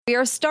We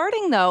are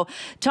starting, though,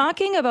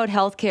 talking about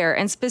healthcare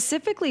and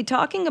specifically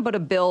talking about a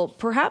bill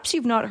perhaps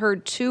you've not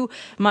heard too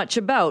much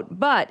about,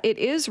 but it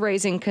is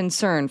raising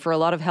concern for a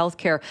lot of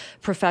healthcare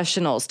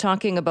professionals,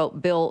 talking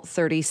about Bill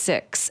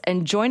 36.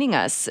 And joining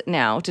us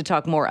now to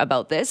talk more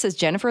about this is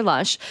Jennifer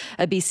Lush,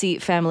 a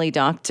BC family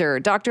doctor.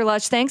 Dr.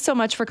 Lush, thanks so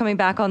much for coming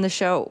back on the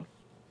show.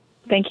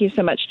 Thank you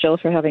so much, Jill,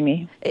 for having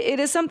me. It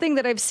is something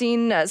that I've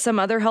seen some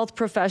other health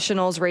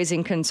professionals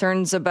raising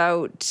concerns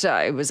about.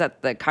 I was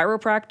at the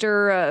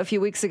chiropractor a few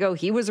weeks ago.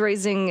 He was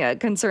raising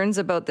concerns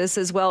about this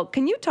as well.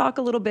 Can you talk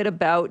a little bit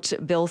about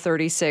Bill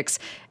 36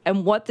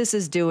 and what this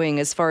is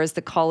doing as far as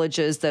the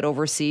colleges that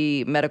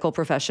oversee medical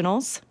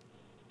professionals?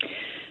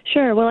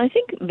 Sure. Well, I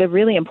think the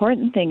really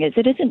important thing is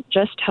it isn't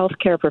just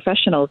healthcare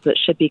professionals that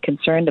should be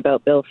concerned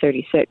about Bill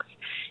 36.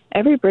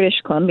 Every British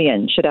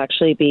Columbian should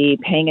actually be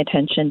paying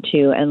attention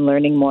to and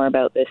learning more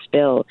about this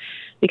bill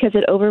because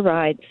it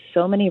overrides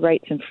so many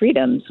rights and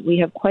freedoms we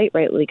have quite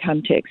rightly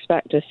come to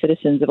expect as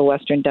citizens of a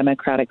Western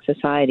democratic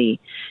society.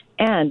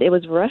 And it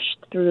was rushed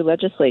through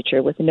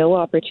legislature with no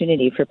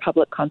opportunity for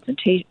public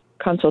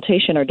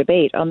consultation or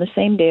debate on the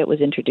same day it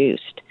was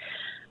introduced.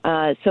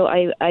 So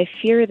I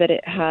fear that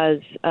it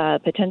has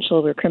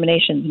potential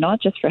recriminations, not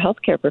just for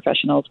healthcare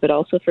professionals, but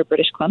also for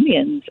British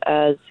Columbians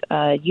as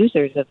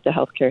users of the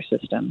healthcare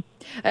system.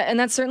 And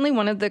that's certainly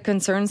one of the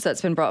concerns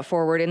that's been brought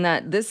forward in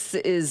that this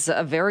is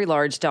a very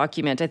large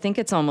document. I think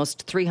it's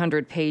almost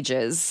 300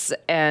 pages.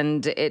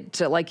 And it,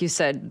 like you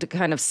said,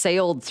 kind of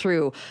sailed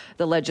through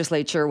the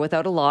legislature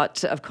without a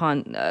lot of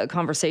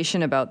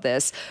conversation about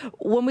this.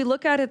 When we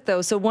look at it,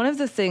 though, so one of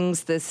the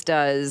things this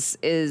does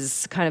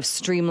is kind of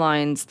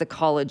streamlines the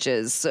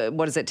colleges.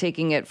 What is it,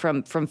 taking it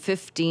from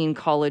 15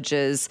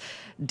 colleges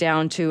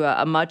down to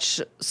a much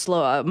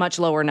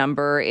lower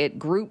number. It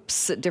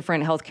groups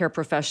different healthcare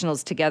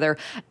professionals together.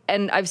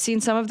 And I've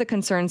seen some of the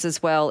concerns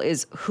as well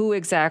is who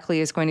exactly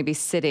is going to be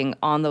sitting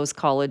on those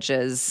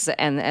colleges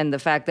and the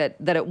fact that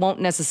it won't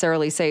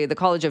necessarily say the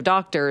College of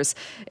Doctors.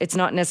 It's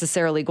not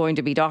necessarily going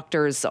to be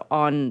doctors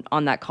on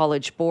that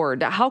college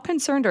board. How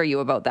concerned are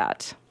you about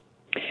that?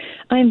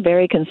 I'm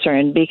very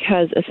concerned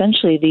because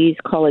essentially these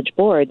college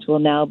boards will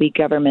now be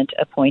government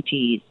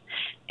appointees.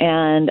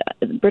 And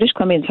British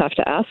Columbians have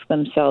to ask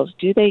themselves,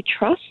 do they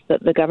trust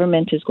that the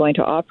government is going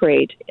to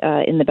operate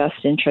in the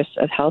best interests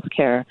of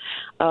healthcare?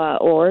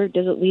 Or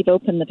does it leave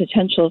open the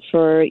potential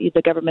for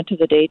the government of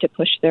the day to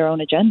push their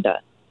own agenda?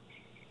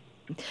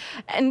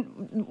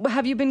 And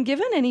have you been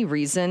given any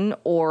reason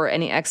or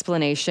any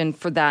explanation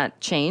for that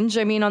change?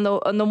 I mean, on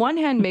the one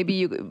hand,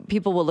 maybe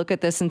people will look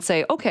at this and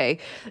say, okay,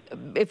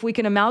 if we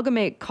can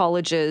amalgamate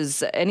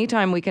colleges,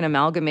 anytime we can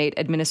amalgamate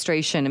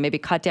administration and maybe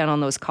cut down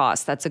on those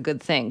costs, that's a good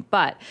thing.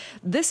 But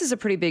this is a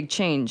pretty big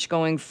change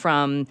going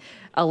from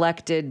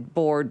elected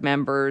board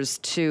members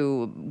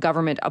to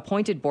government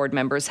appointed board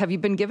members. Have you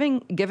been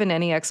given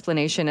any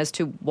explanation as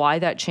to why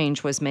that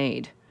change was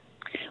made?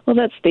 Well,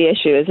 that's the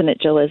issue, isn't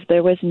it, Jill? Is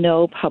there was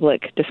no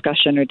public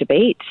discussion or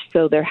debate,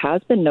 so there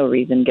has been no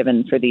reason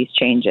given for these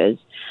changes.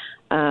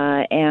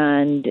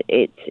 And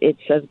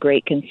it's of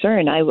great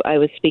concern. I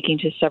was speaking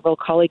to several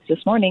colleagues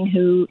this morning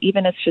who,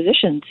 even as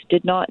physicians,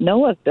 did not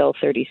know of Bill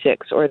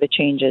 36 or the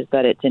changes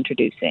that it's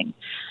introducing.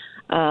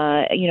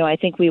 I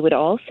think we would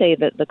all say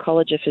that the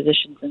College of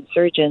Physicians and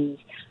Surgeons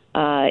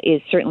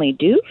is certainly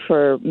due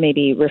for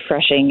maybe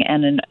refreshing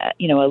and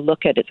a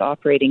look at its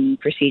operating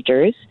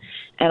procedures.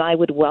 And I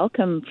would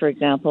welcome, for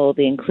example,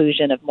 the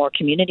inclusion of more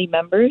community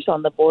members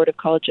on the board of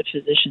College of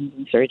Physicians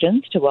and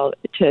Surgeons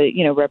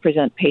to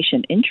represent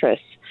patient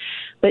interests.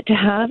 But to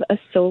have a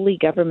solely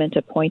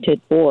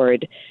government-appointed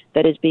board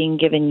that is being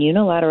given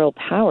unilateral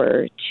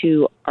power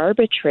to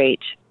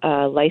arbitrate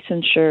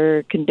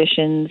licensure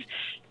conditions,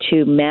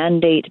 to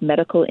mandate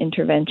medical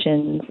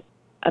interventions,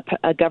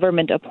 a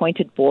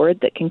government-appointed board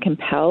that can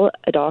compel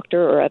a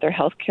doctor or other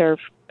healthcare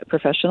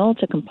professional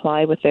to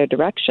comply with their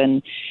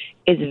direction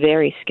is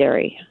very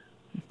scary.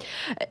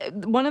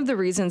 One of the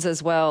reasons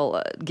as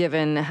well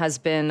given has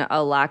been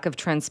a lack of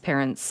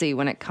transparency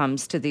when it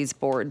comes to these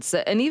boards,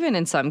 and even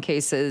in some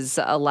cases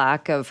a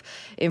lack of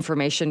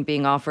information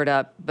being offered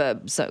up,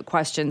 so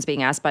questions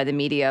being asked by the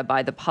media,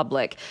 by the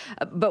public.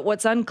 But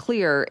what's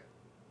unclear,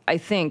 I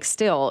think,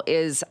 still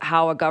is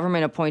how a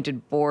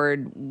government-appointed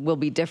board will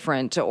be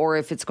different or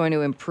if it's going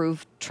to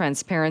improve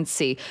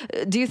transparency.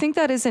 Do you think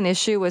that is an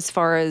issue as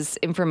far as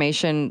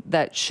information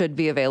that should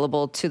be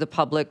available to the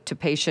public, to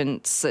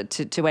patients,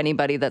 to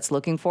anybody that's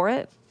looking for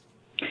it?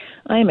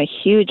 I am a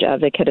huge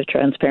advocate of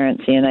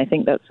transparency, and I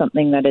think that's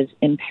something that is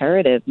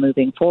imperative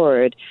moving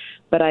forward.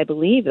 But I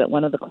believe that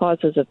one of the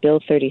clauses of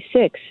Bill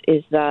 36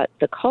 is that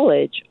the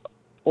college,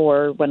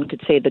 or one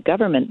could say the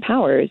government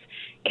powers,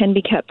 can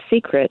be kept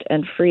secret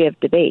and free of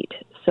debate.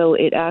 So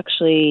it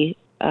actually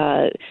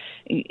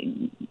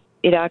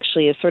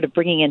is sort of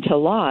bringing into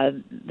law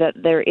that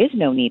there is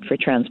no need for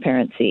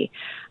transparency.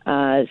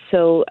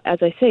 So, as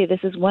I say,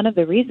 this is one of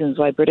the reasons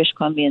why British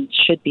Columbians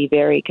should be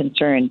very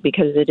concerned,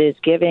 because it is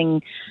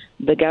giving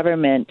the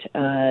government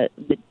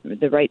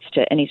the rights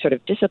to any sort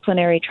of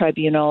disciplinary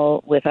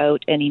tribunal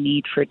without any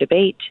need for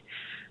debate.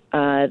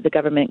 the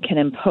government can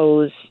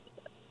impose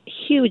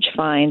huge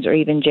fines or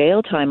even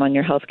jail time on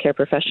your healthcare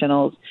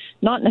professionals,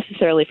 not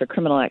necessarily for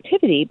criminal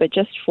activity, but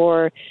just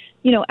for,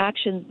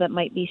 actions that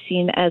might be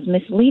seen as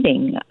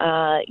misleading.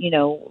 I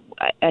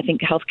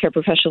think healthcare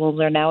professionals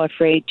are now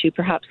afraid to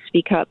perhaps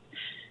speak up,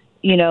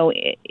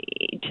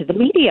 to the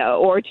media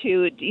or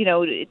to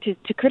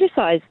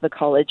criticize the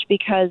college,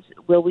 because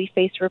will we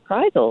face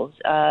reprisals,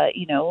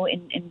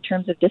 in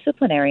terms of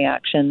disciplinary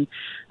action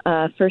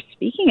for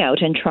speaking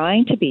out and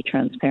trying to be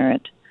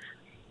transparent.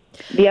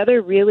 The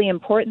other really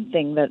important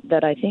thing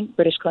that I think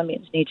British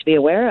Columbians need to be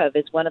aware of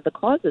is one of the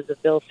clauses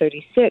of Bill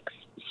 36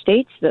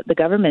 states that the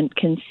government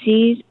can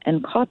seize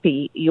and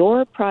copy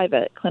your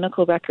private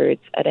clinical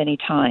records at any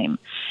time.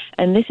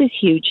 And this is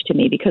huge to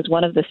me because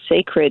one of the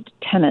sacred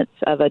tenets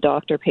of a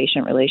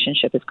doctor-patient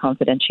relationship is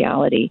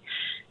confidentiality.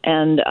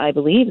 And I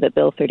believe that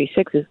Bill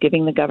 36 is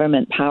giving the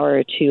government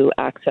power to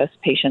access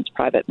patients'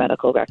 private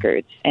medical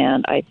records.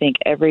 And I think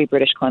every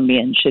British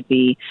Columbian should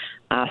be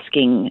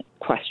asking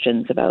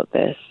questions about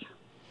this.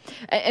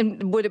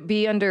 And would it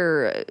be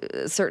under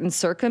certain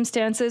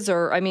circumstances?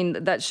 Or,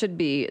 that should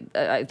be,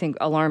 I think,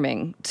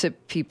 alarming to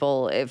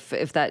people if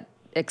that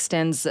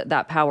extends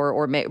that power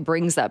or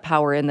brings that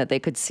power in that they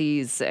could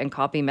seize and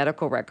copy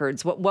medical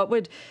records. What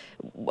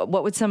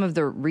would some of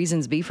the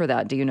reasons be for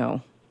that? Do you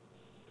know?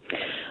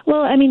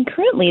 Well,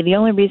 currently the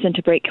only reason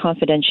to break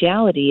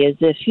confidentiality is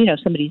if,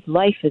 somebody's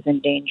life is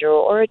in danger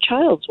or a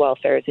child's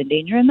welfare is in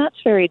danger, and that's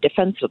very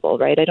defensible,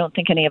 right? I don't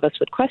think any of us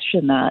would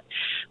question that.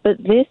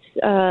 But this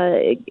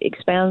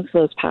expands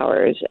those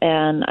powers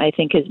and I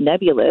think is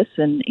nebulous.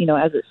 And,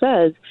 as it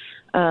says,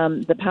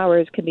 the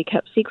powers can be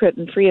kept secret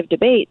and free of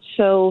debate.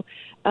 So,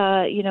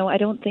 I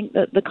don't think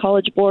that the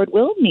College Board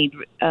will need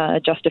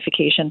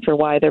justification for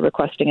why they're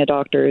requesting a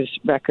doctor's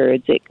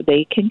records.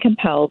 They can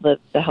compel the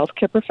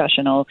healthcare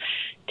professional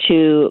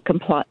to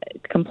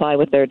comply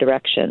with their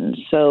directions.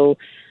 So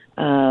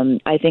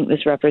I think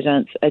this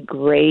represents a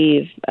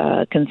grave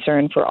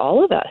concern for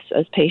all of us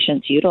as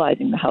patients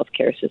utilizing the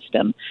healthcare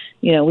system.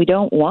 We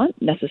don't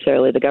want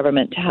necessarily the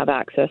government to have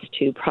access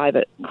to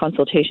private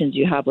consultations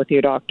you have with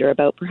your doctor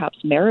about perhaps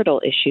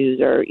marital issues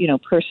or,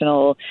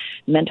 personal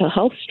mental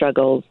health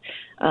struggles.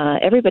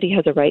 Everybody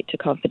has a right to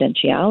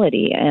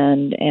confidentiality,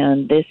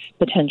 and this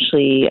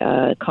potentially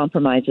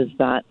compromises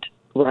that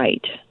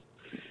right.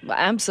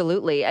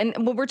 Absolutely. And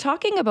when we're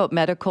talking about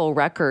medical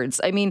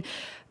records,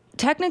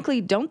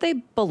 technically, don't they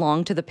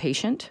belong to the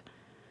patient?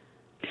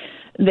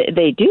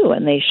 They do,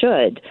 and they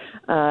should.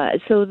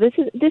 So this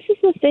is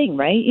the thing,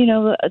 right?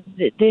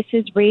 This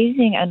is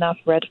raising enough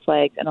red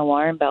flags and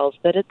alarm bells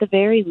that at the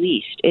very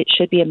least, it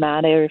should be a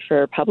matter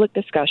for public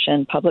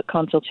discussion, public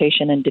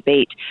consultation, and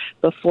debate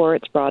before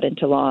it's brought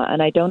into law.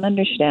 And I don't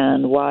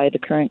understand why the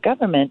current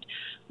government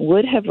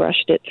would have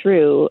rushed it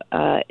through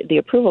the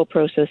approval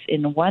process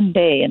in one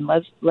day in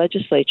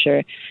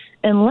legislature,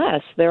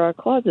 unless there are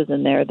clauses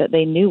in there that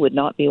they knew would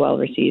not be well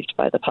received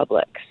by the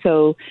public.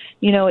 So,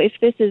 if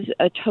this is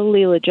a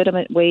totally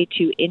legitimate way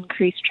to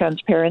increase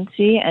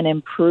transparency and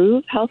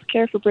improve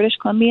healthcare for British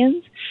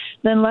Columbians,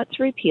 then let's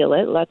repeal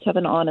it. Let's have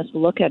an honest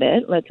look at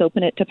it. Let's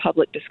open it to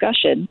public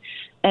discussion.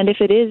 And if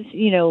it is,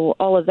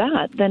 all of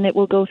that, then it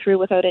will go through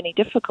without any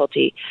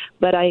difficulty.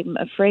 But I'm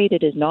afraid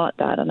it is not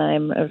that. And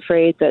I'm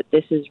afraid that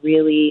this is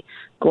really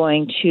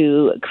going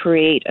to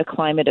create a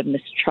climate of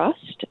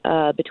mistrust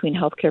between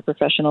healthcare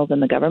professionals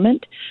and the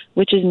government,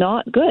 which is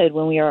not good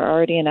when we are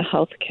already in a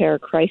healthcare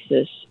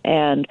crisis.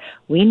 And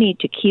we need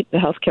to keep the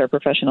healthcare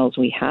professionals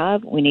we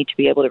have. We need to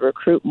be able to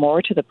recruit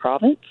more to the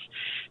province.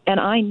 And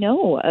I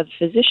know of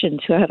physicians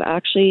who have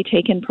actually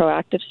taken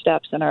proactive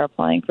steps and are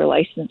applying for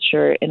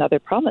licensure in other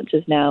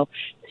provinces now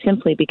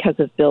simply because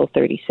of Bill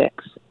 36.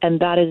 And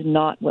that is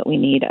not what we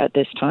need at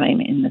this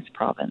time in this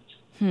province.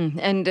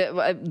 And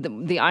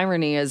the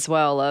irony as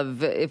well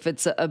of if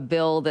it's a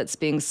bill that's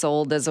being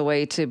sold as a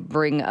way to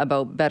bring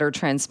about better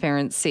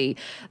transparency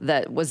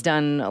that was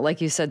done, like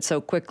you said, so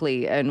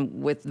quickly and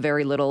with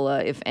very little,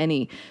 if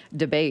any,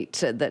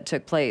 debate that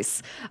took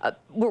place.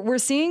 We're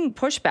seeing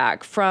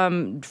pushback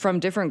from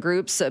different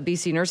groups,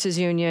 BC Nurses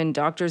Union,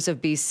 Doctors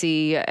of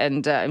BC,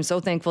 and I'm so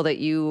thankful that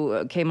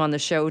you came on the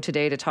show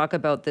today to talk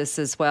about this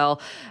as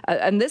well.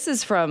 And this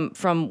is from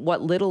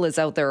what little is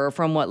out there or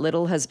from what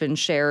little has been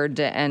shared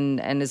and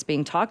is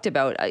being talked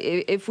about.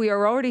 If we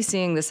are already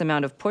seeing this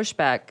amount of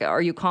pushback,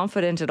 are you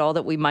confident at all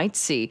that we might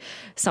see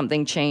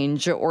something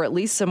change or at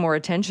least some more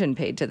attention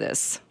paid to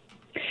this?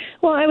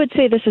 Well, I would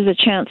say this is a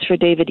chance for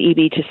David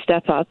Eby to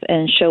step up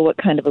and show what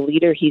kind of a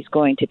leader he's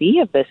going to be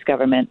of this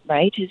government,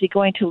 right? Is he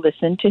going to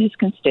listen to his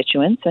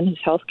constituents and his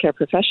healthcare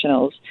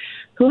professionals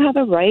who have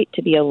a right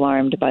to be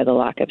alarmed by the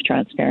lack of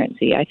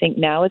transparency? I think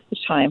now is the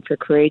time for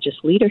courageous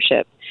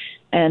leadership.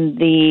 And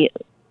the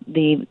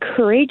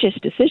courageous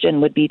decision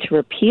would be to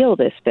repeal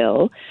this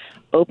bill,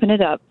 open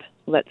it up,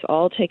 let's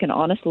all take an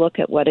honest look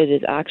at what it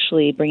is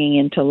actually bringing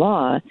into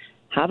law,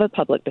 have a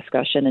public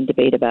discussion and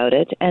debate about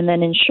it, and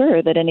then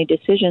ensure that any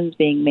decisions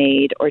being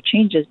made or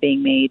changes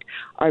being made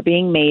are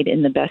being made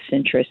in the best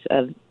interests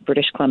of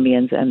British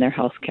Columbians and their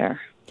health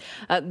care.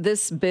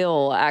 This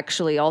bill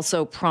actually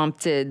also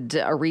prompted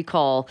a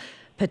recall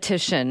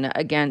petition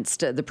against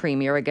the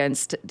premier,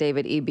 against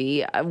David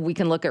Eby. We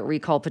can look at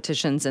recall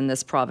petitions in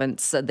this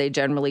province. They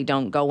generally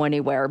don't go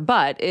anywhere,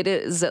 but it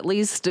is at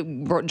least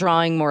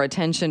drawing more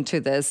attention to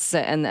this.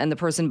 And the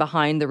person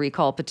behind the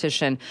recall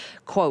petition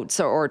quotes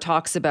or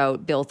talks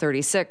about Bill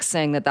 36,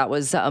 saying that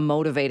was a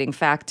motivating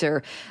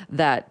factor,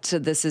 that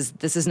this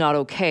is not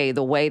okay,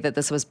 the way that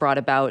this was brought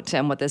about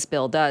and what this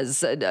bill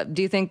does.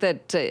 Do you think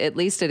that at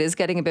least it is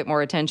getting a bit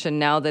more attention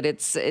now that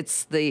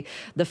it's the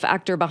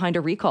factor behind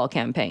a recall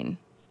campaign?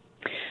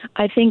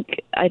 I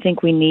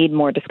think we need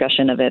more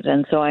discussion of it,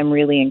 and so I'm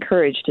really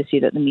encouraged to see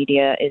that the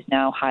media is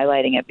now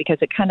highlighting it, because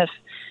it kind of,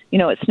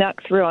 it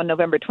snuck through on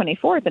November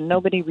 24th and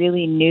nobody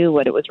really knew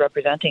what it was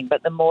representing.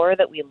 But the more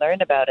that we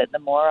learn about it, the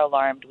more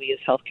alarmed we as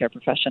healthcare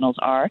professionals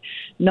are,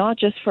 not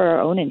just for our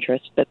own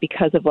interests, but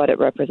because of what it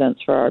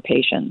represents for our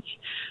patients.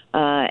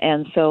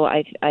 And so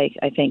I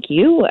thank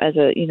you as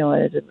a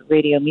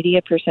radio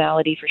media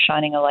personality for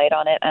shining a light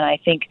on it. And I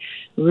think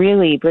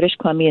really British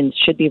Columbians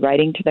should be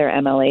writing to their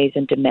MLAs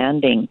and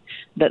demanding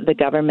that the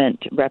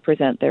government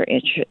represent their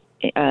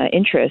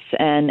interests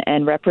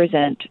and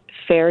represent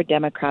fair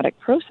democratic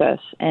process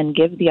and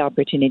give the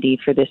opportunity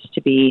for this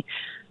to be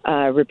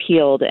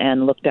repealed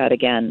and looked at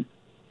again.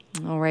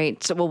 All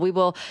right. So, well, we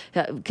will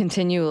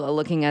continue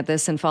looking at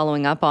this and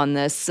following up on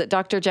this.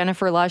 Dr.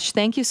 Jennifer Lush,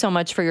 thank you so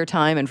much for your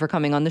time and for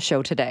coming on the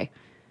show today.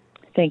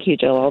 Thank you,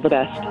 Jill. All the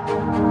best.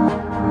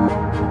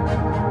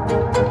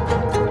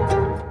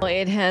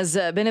 It has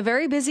been a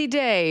very busy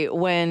day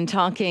when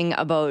talking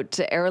about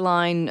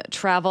airline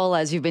travel.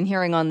 As you've been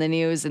hearing on the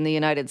news in the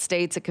United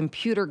States, a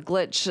computer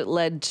glitch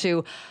led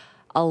to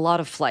a lot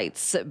of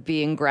flights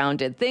being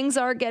grounded. Things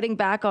are getting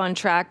back on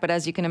track, but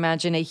as you can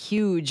imagine, a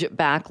huge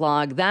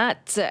backlog.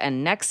 That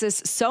and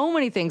Nexus, so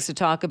many things to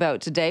talk about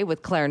today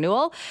with Claire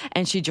Newell,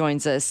 and she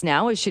joins us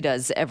now as she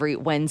does every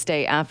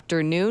Wednesday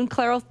afternoon.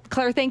 Claire,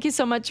 thank you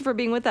so much for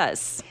being with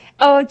us.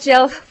 Oh,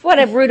 Jill, what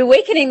a rude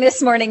awakening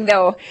this morning,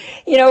 though.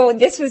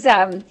 This was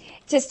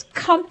just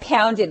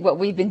compounded what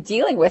we've been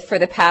dealing with for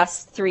the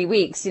past 3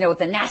 weeks, with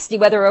the nasty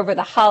weather over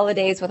the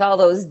holidays, with all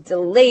those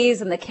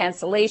delays and the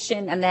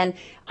cancellation, and then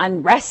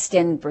unrest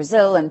in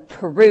Brazil and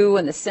Peru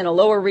and the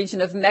Sinaloa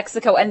region of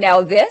Mexico. And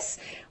now this.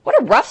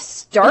 What a rough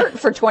start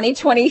for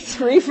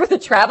 2023 for the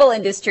travel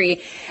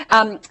industry.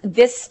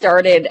 This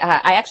started,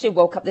 I actually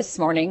woke up this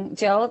morning,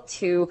 Jill,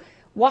 to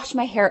wash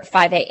my hair at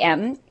 5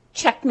 a.m.,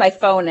 checked my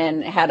phone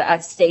and had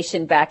a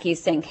station back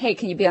saying, hey,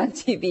 can you be on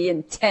TV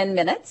in 10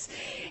 minutes?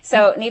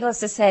 So needless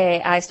to say,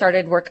 I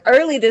started work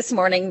early this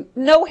morning,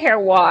 no hair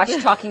wash,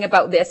 talking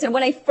about this. And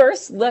when I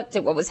first looked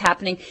at what was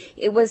happening,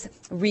 it was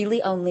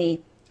really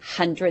only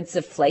hundreds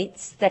of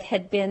flights that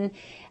had been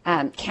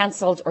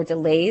canceled or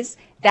delays.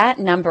 That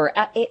number,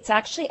 it's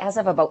actually as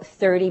of about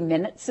 30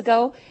 minutes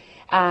ago,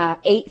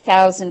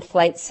 8,000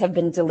 flights have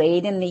been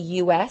delayed in the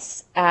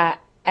U.S.,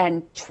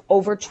 and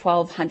over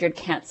 1,200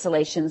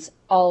 cancellations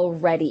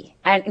already.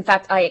 And in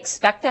fact, I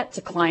expect that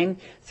to climb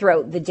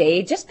throughout the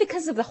day just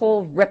because of the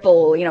whole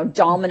ripple,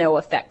 domino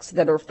effects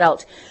that are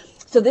felt.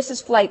 So this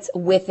is flights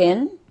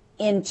within,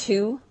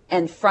 into,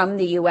 and from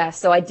the U.S.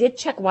 So I did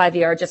check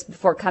YVR just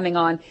before coming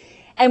on.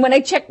 And when I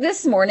checked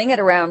this morning at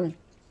around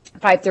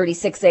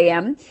 5:36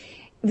 a.m.,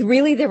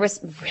 really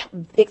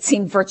it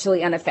seemed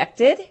virtually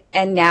unaffected.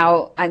 And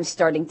now I'm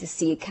starting to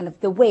see kind of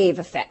the wave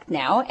effect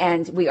now.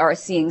 And we are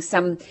seeing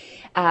some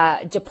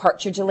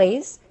departure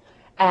delays,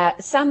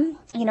 some,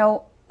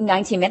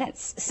 90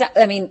 minutes. So,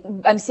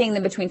 I'm seeing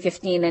them between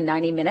 15 and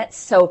 90 minutes.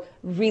 So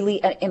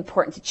really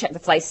important to check the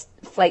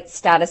flight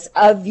status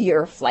of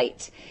your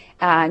flight.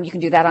 You can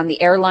do that on the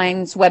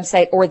airline's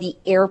website or the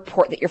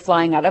airport that you're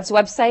flying out of's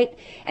website,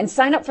 and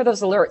sign up for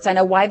those alerts. I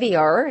know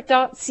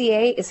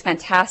YVR.ca is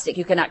fantastic.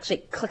 You can actually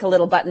click a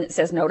little button that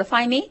says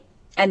notify me,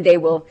 and they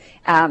will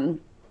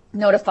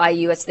notify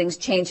you as things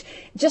change.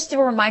 Just a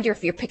reminder,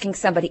 if you're picking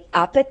somebody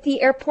up at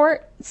the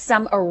airport,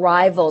 some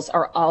arrivals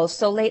are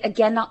also late.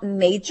 Again, not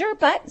major,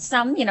 but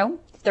some,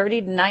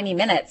 30 to 90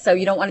 minutes. So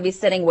you don't want to be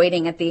sitting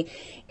waiting at the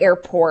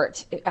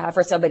airport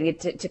for somebody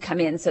to come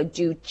in. So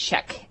do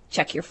check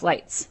your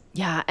flights.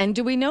 Yeah. And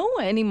do we know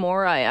any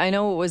more? I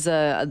know it was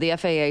the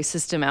FAA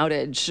system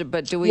outage,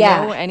 but do we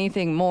know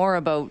anything more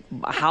about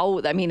how,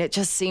 it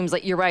just seems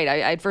like you're right.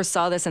 I first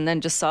saw this and then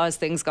just saw as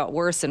things got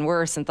worse and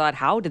worse and thought,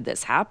 how did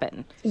this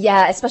happen?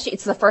 Yeah, especially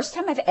it's the first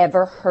time I've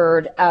ever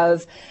heard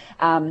of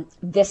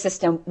this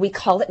system. We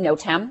call it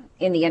NOTAM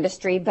in the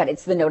industry, but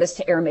it's the Notice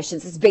to Air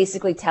Emissions. It's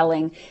basically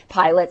telling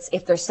pilots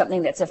if there's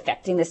something that's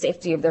affecting the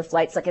safety of their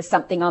flights, like is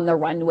something on the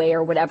runway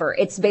or whatever.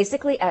 It's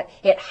basically,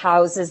 it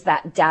houses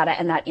that data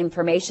and that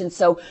information.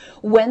 So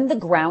when the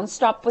ground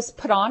stop was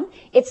put on,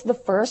 it's the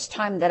first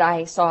time that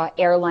I saw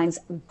airlines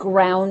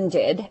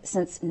grounded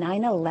since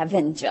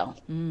 9/11, Jill.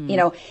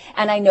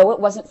 And I know it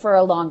wasn't for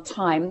a long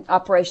time.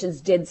 Operations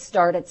did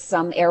start at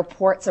some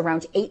airports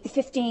around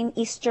 8:15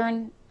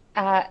 Eastern,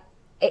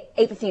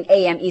 8:15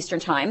 a.m. Eastern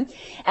time,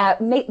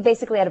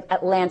 basically out of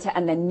Atlanta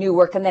and then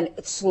Newark, and then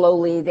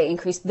slowly they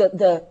increased.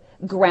 The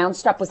ground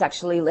stop was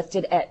actually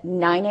lifted at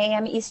 9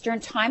 a.m. Eastern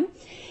time.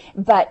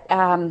 But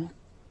you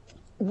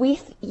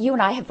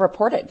and I have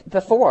reported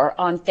before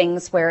on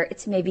things where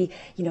it's maybe,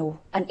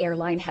 an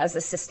airline has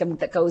a system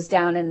that goes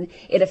down and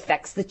it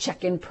affects the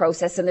check-in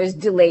process and there's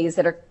delays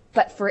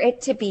but for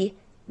it to be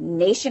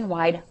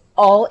nationwide,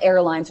 all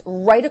airlines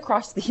right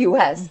across the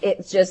U.S.,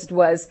 it just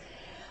was,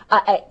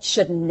 it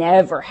should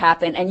never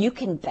happen. And you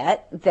can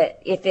bet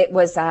that if it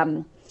was,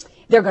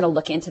 they're going to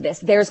look into this.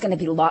 There's going to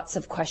be lots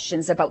of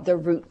questions about the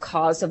root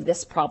cause of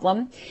this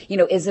problem.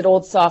 Is it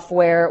old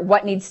software?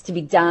 What needs to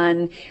be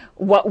done?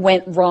 What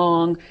went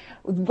wrong?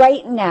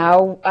 Right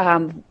now,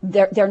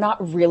 they're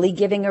not really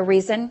giving a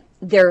reason.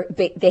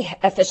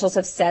 Officials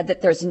have said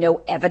that there's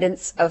no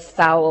evidence of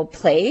foul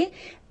play,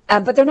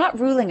 but they're not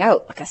ruling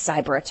out like a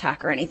cyber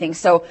attack or anything.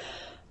 So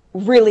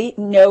really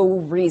no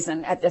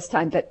reason at this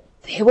time, but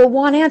they will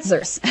want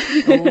answers.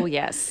 Oh,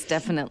 yes,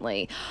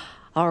 definitely.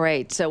 All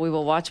right, so we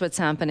will watch what's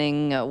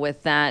happening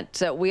with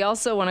that. We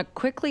also want to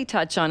quickly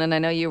touch on, and I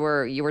know you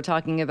were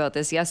talking about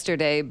this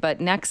yesterday, but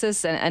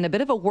Nexus and a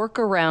bit of a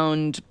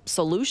workaround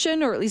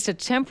solution, or at least a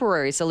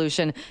temporary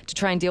solution to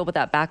try and deal with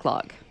that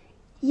backlog.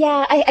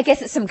 Yeah, I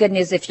guess it's some good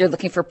news if you're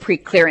looking for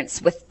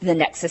pre-clearance with the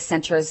Nexus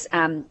centers.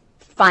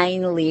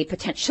 Finally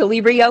potentially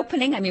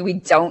reopening. I mean, we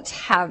don't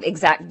have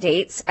exact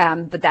dates,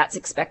 but that's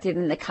expected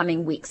in the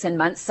coming weeks and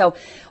months. So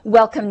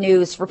welcome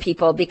news for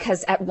people,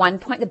 because at one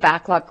point the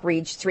backlog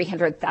reached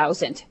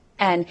 300,000.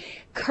 And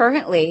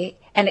currently,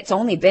 and it's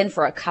only been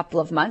for a couple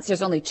of months,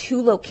 there's only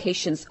 2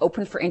 locations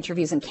open for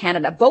interviews in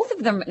Canada. Both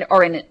of them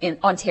are in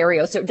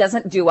Ontario, so it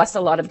doesn't do us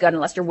a lot of good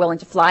unless you're willing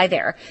to fly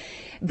there.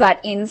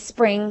 But in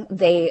spring,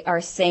 they are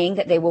saying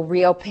that they will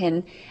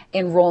reopen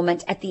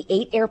enrollment at the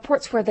 8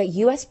 airports where the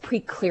U.S.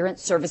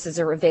 pre-clearance services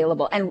are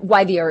available. And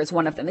YVR is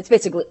one of them. It's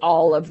basically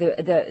all of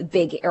the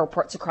big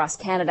airports across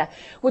Canada,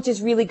 which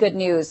is really good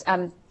news.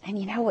 And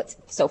what's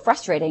so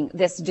frustrating?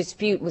 This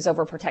dispute was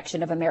over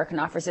protection of American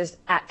officers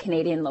at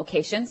Canadian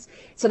locations.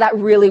 So that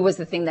really was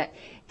the thing that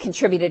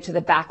contributed to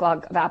the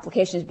backlog of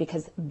applications,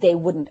 because they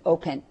wouldn't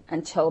open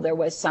until there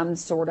was some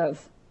sort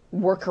of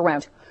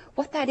workaround.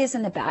 What that is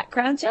in the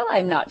background, Jill,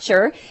 I'm not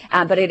sure,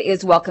 but it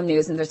is welcome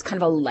news, and there's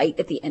kind of a light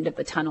at the end of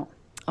the tunnel.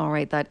 All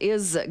right, that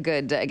is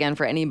good, again,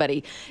 for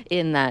anybody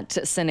in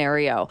that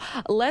scenario.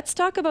 Let's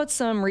talk about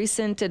some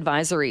recent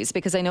advisories,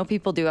 because I know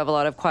people do have a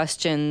lot of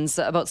questions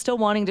about still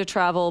wanting to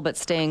travel, but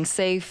staying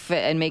safe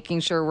and making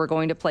sure we're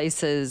going to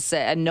places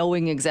and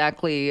knowing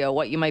exactly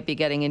what you might be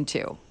getting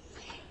into.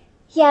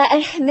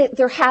 Yeah, and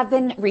there have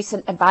been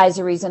recent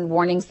advisories and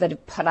warnings that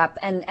have put up,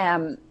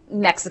 and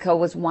Mexico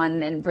was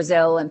one, and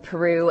Brazil and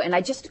Peru. And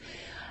I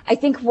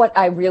think what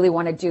I really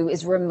want to do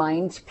is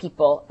remind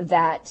people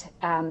that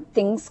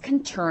things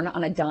can turn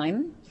on a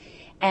dime.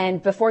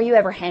 And before you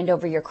ever hand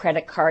over your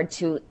credit card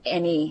to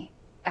any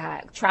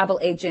travel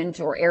agent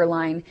or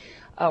airline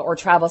or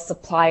travel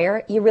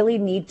supplier, you really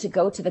need to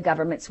go to the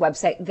government's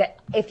website. That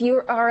if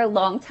you are a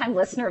longtime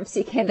listener of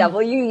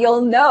CKNW,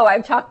 you'll know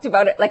I've talked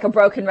about it like a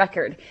broken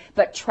record.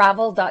 But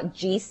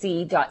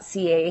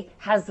travel.gc.ca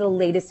has the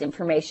latest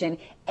information,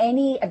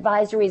 any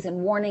advisories and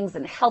warnings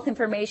and health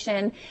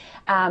information.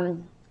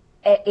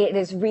 It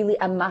is really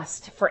a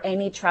must for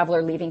any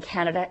traveler leaving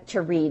Canada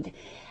to read.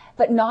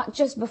 But not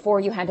just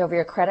before you hand over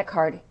your credit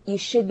card. You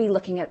should be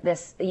looking at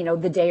this,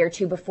 the day or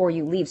two before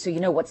you leave, so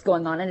you know what's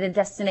going on in a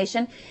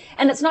destination.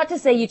 And it's not to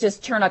say you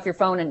just turn off your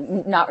phone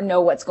and not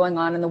know what's going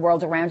on in the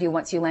world around you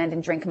once you land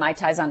and drink Mai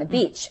Tais on a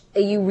beach.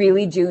 You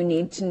really do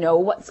need to know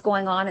what's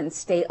going on and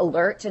stay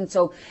alert. And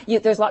so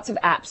there's lots of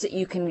apps that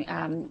you can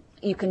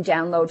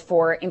download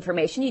for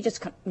information. You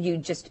just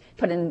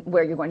put in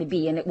where you're going to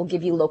be, and it will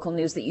give you local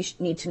news that you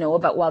need to know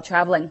about while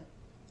traveling.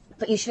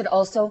 But you should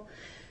also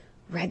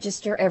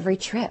register every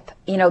trip.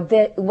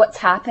 What's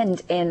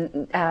happened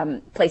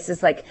in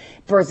places like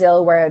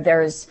Brazil, where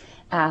there's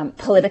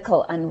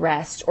political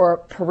unrest, or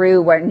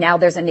Peru, where now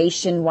there's a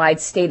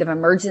nationwide state of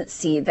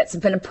emergency that's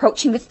been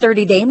approaching the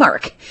 30-day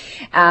mark.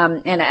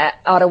 And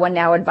Ottawa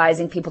now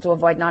advising people to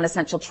avoid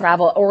non-essential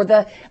travel, or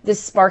the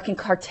sparking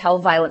cartel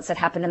violence that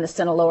happened in the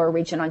Sinaloa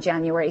region on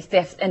January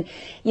 5th. And,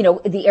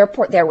 the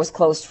airport there was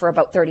closed for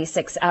about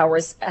 36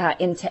 hours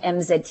into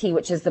MZT,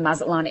 which is the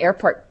Mazatlan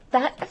airport.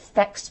 That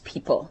affects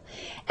people,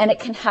 and it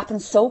can happen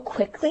so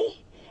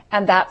quickly.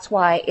 And that's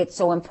why it's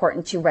so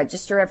important to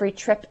register every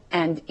trip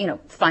and,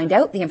 find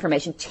out the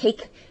information.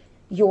 Take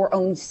your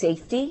own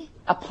safety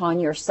upon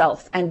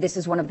yourself. And this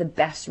is one of the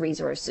best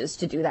resources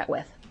to do that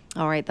with.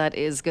 All right, that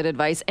is good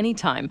advice any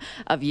time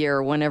of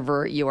year,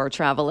 whenever you are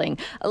traveling.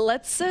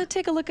 Let's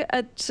take a look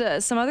at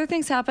some other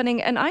things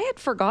happening. And I had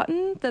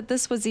forgotten that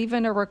this was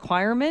even a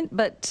requirement,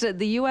 but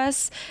the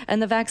U.S. and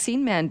the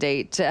vaccine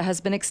mandate has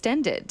been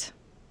extended.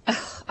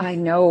 I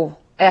know.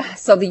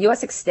 So the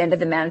U.S. extended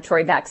the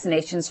mandatory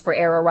vaccinations for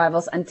air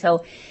arrivals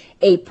until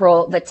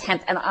April the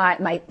 10th. And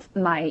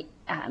my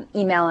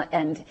email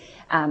and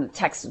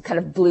text kind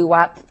of blew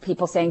up.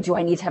 People saying, do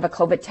I need to have a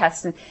COVID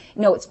test? And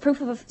no, it's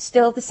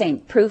still the same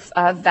proof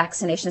of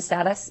vaccination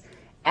status.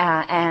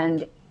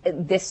 And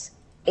this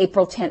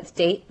April 10th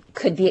date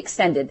could be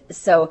extended.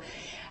 So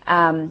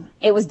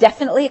It was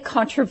definitely a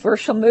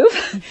controversial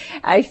move.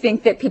 I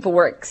think that people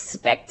were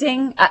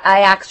expecting.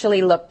 I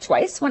actually looked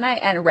twice when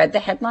I read the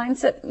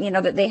headlines that,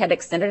 that they had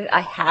extended it.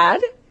 I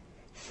had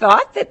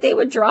thought that they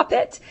would drop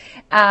it,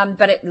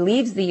 but it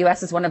leaves the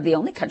U.S. as one of the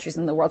only countries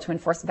in the world to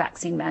enforce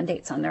vaccine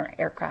mandates on their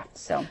aircraft.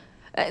 So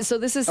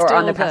this is or still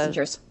on their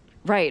passengers.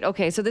 Right.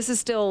 Okay. So this is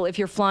still, if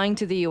you're flying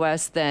to the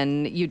U.S.,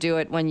 then you do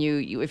it when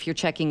if you're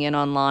checking in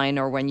online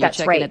or when you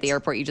check in at the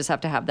airport, you just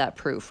have to have that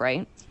proof,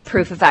 right?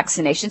 Proof of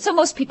vaccination. So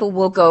most people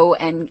will go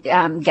and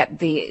get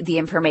the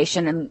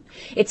information, and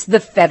it's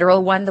the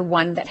federal one, the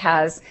one that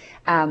has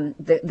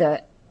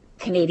the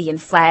Canadian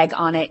flag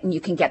on it, and you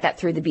can get that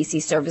through the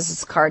BC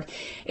Services card.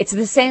 It's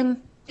the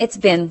same. It's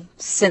been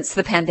since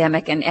the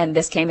pandemic and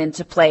this came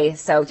into play.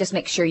 So just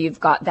make sure you've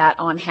got that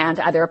on hand,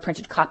 either a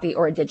printed copy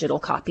or a digital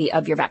copy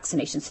of your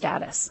vaccination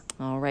status.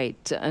 All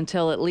right.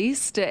 Until at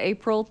least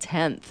April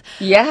 10th.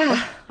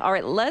 Yeah. All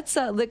right. Let's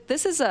look.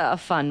 This is a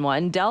fun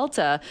one.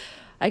 Delta,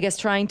 I guess,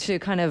 trying to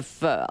kind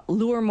of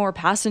lure more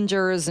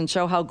passengers and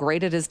show how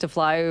great it is to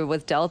fly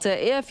with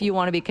Delta if you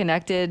want to be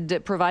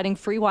connected, providing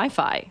free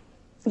Wi-Fi.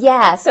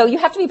 Yeah. So you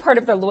have to be part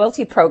of their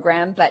loyalty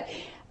program, but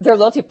their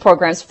loyalty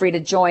program is free to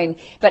join,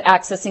 but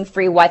accessing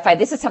free Wi-Fi.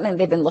 This is something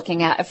they've been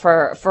looking at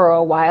for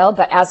a while,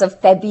 but as of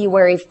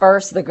February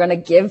 1st, they're going to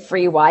give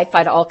free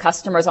Wi-Fi to all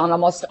customers on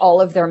almost all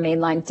of their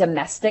mainline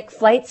domestic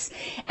flights.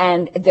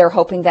 And they're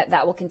hoping that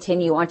that will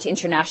continue on to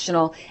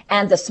international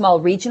and the small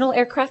regional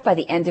aircraft by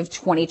the end of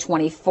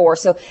 2024.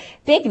 So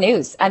big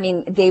news. I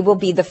mean, they will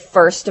be the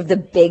first of the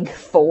big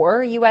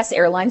four U.S.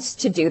 airlines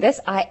to do this.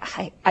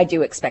 I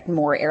do expect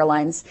more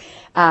airlines,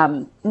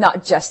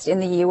 not just in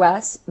the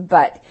U.S.,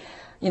 but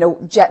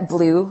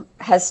JetBlue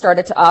has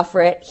started to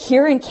offer it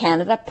here in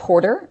Canada.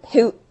 Porter,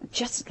 who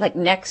just like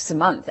next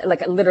month,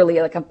 literally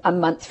a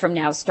month from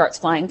now, starts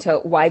flying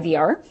to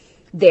YVR.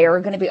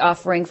 They're going to be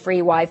offering free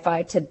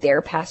Wi-Fi to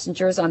their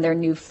passengers on their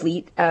new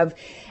fleet of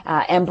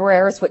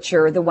Embraers, which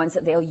are the ones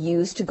that they'll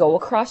use to go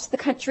across the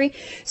country.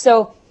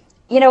 So,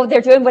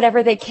 they're doing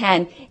whatever they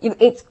can.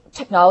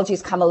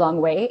 Technology's come a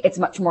long way. It's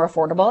much more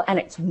affordable and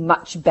it's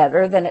much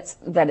better than it's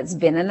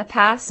been in the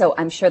past. So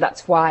I'm sure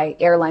that's why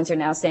airlines are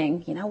now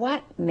saying, you know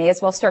what, may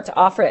as well start to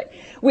offer it.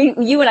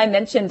 You and I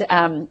mentioned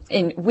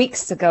in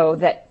weeks ago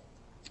that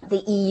the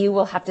EU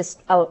will have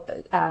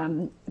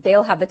to,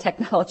 they'll have the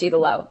technology to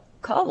allow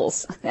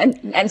calls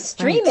and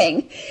streaming.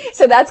 Right.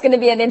 So that's going to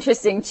be an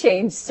interesting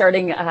change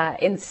starting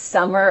in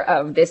summer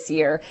of this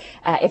year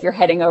if you're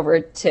heading over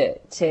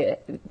to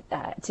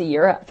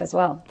Europe as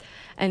well.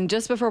 And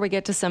just before we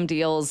get to some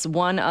deals,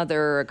 one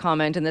other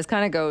comment, and this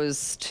kind of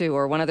goes to,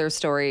 or one other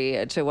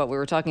story to what we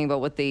were talking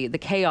about with the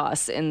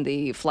chaos in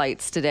the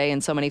flights today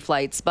and so many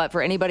flights. But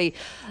for anybody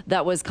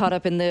that was caught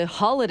up in the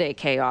holiday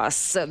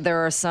chaos,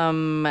 there are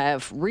some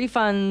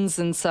refunds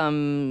and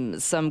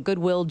some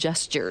goodwill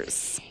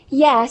gestures.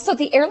 Yeah, so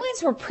the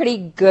airlines were pretty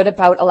good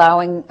about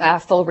allowing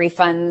full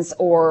refunds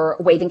or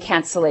waiving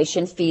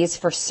cancellation fees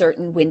for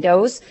certain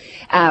windows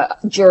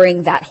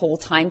during that whole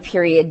time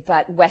period.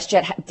 But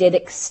WestJet did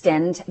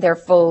extend their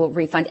full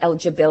refund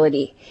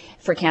eligibility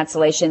for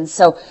cancellation.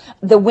 So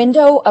the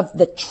window of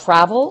the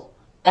travel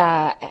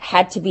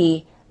had to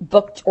be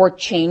booked or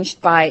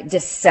changed by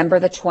December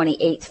the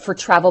 28th for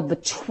travel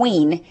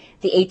between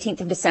the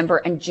 18th of December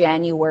and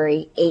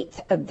January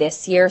 8th of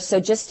this year. So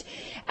just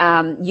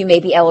you may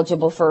be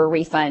eligible for a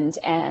refund,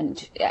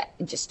 and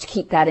just to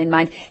keep that in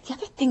mind. The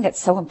other thing that's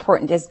so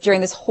important is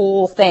during this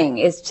whole thing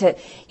is to,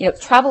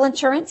 travel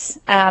insurance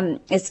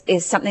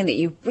is something that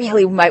you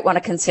really might want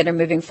to consider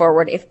moving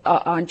forward if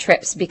on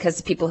trips,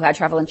 because people who had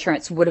travel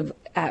insurance would have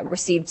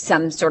received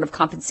some sort of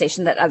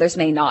compensation that others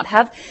may not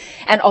have,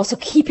 and also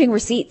keeping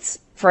receipts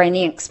for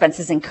any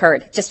expenses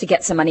incurred just to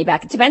get some money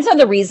back. It depends on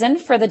the reason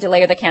for the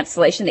delay or the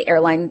cancellation. The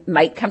airline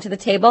might come to the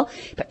table,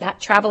 but that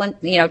travel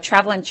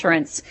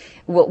insurance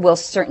will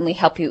certainly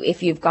help you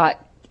if you've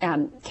got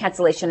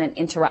cancellation and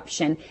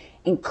interruption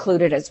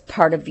included as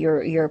part of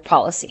your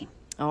policy.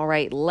 All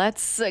right,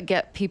 let's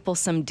get people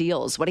some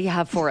deals. What do you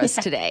have for us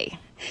today?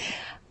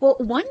 Well,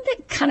 one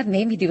that kind of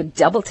made me do a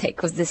double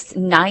take was this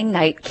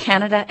 9-night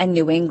Canada and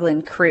New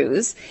England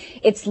cruise.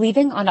 It's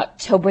leaving on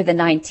October the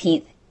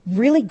 19th.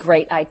 Really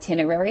great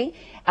itinerary.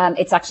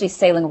 It's actually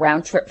sailing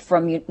round trip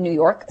from New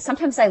York.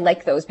 Sometimes I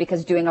like those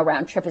because doing a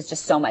round trip is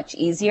just so much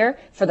easier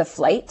for the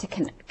flight to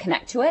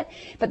connect to it.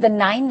 But the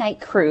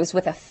 9-night cruise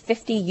with a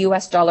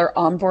 $50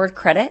 onboard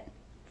credit,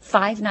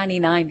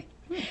 $599.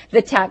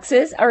 The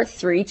taxes are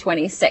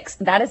 $326.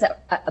 That is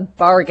a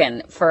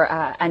bargain for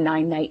a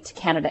 9-night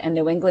Canada and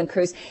New England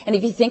cruise. And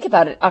if you think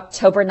about it,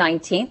 October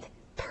 19th,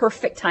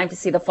 perfect time to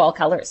see the fall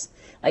colors.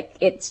 Like,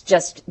 it's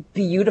just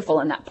beautiful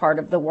in that part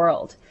of the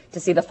world to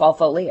see the fall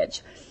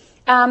foliage.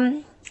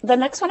 The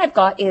next one I've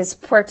got is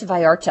Puerto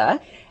Vallarta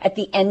at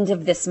the end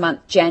of this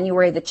month,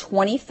 January the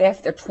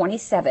 25th or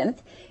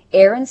 27th.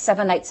 Air and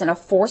 7 nights in a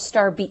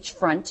 4-star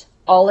beachfront,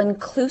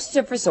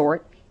 all-inclusive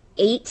resort,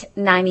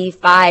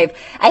 $895.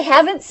 I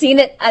haven't seen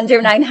it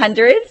under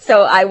 $900,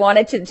 so I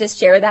wanted to just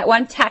share that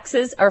one.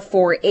 Taxes are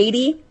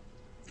 $480.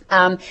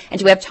 And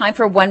do we have time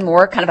for one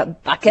more kind of a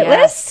bucket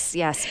list?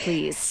 Yes,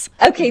 please.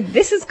 Okay,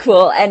 this is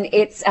cool. And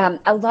it's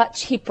a lot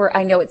cheaper.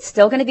 I know it's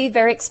still going to be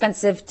very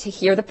expensive to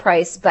hear the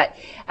price, but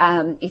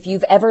if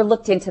you've ever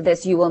looked into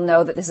this, you will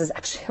know that this is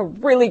actually a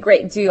really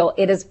great deal.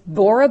 It is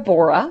Bora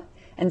Bora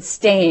and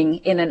staying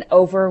in an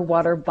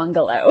overwater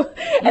bungalow.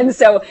 And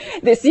so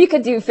this, you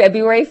could do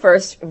February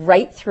 1st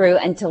right through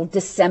until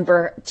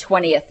December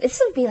 20th.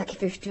 This would be like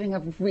if you're doing a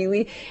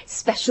really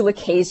special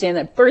occasion,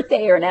 a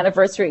birthday or an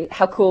anniversary.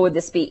 How cool would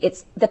this be?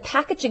 The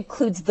package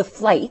includes the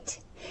flight,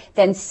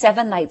 then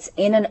 7 nights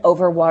in an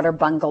overwater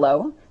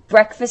bungalow,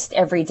 breakfast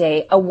every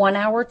day, a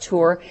 1-hour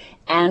tour,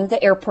 and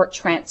the airport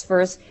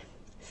transfers,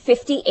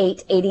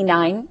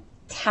 $58.89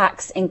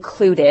 tax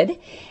included.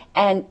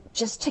 And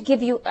just to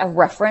give you a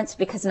reference,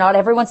 because not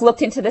everyone's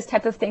looked into this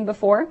type of thing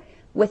before,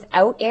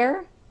 without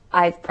air,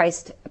 I've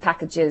priced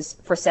packages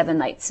for 7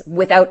 nights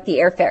without the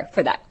airfare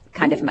for that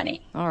kind of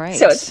money. All right.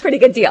 So it's a pretty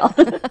good deal.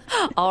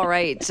 All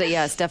right. So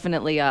yes,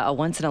 definitely a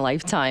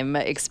once-in-a-lifetime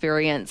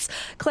experience.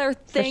 Claire,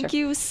 thank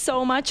you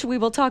so much. We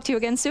will talk to you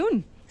again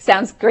soon.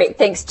 Sounds great.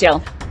 Thanks,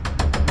 Jill.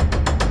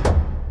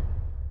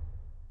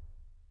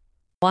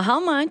 Well,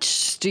 how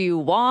much do you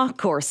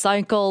walk or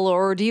cycle,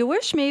 or do you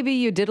wish maybe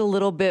you did a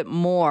little bit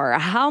more?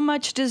 How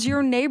much does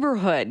your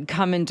neighborhood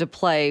come into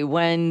play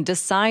when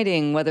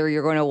deciding whether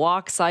you're going to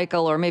walk,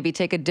 cycle, or maybe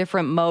take a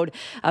different mode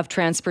of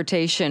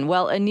transportation?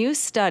 Well, a new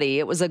study,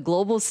 it was a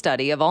global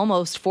study of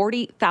almost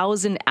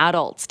 40,000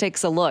 adults,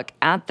 takes a look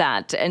at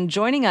that. And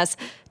joining us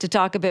to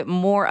talk a bit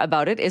more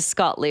about it is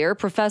Scott Lear,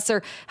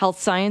 Professor Health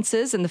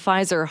Sciences and the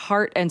Pfizer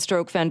Heart and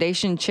Stroke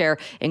Foundation Chair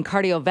in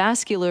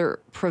Cardiovascular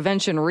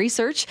Prevention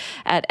Research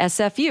at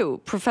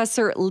SFU.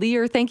 Professor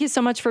Lear, thank you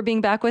so much for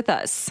being back with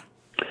us.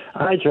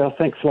 Hi, Jill.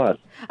 Thanks a lot.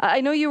 I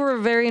know you were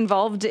very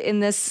involved in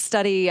this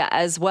study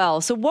as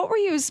well. So what were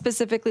you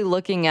specifically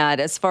looking at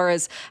as far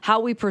as how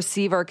we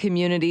perceive our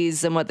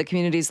communities and what the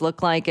communities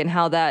look like and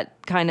how that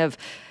kind of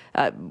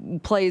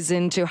plays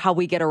into how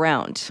we get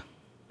around?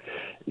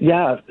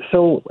 Yeah,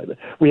 so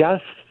we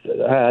asked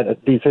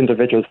these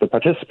individuals, the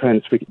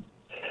participants,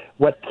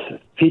 what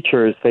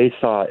features they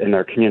saw in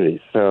their communities.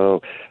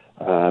 So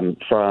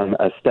from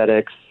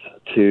aesthetics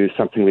to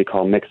something we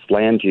call mixed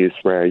land use,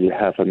 where you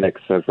have a mix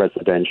of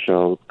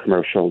residential,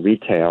 commercial,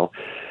 retail,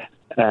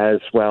 as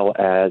well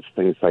as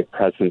things like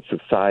presence of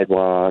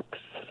sidewalks,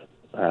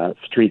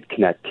 street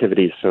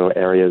connectivity, so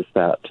areas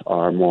that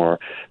are more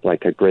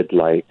like a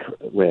grid-like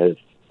with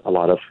a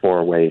lot of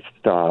four-way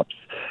stops,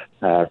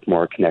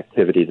 more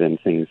connectivity than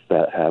things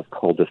that have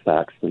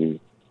cul-de-sacs and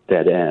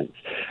dead ends.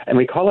 And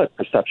we call it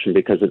perception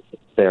because it's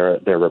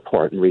their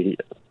report, and we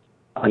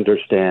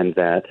understand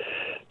that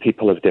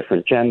people of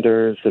different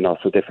genders and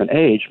also different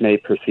age may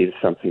perceive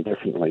something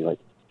differently. Like,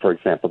 for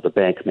example, the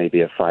bank may be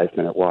a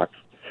 5-minute walk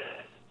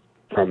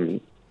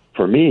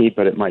for me,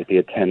 but it might be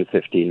a 10,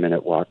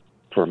 15-minute walk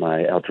for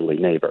my elderly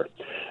neighbor.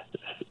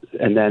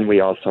 And then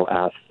we also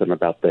ask them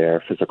about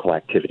their physical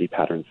activity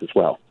patterns as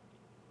well.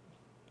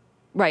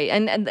 Right.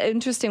 And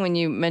interesting when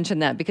you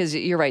mentioned that, because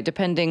you're right,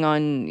 depending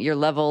on your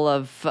level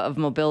of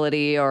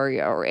mobility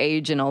or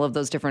age and all of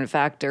those different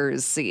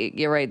factors,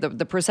 you're right,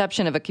 the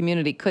perception of a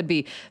community could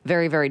be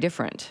very, very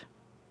different.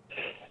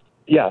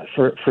 Yeah,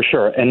 for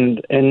sure.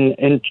 And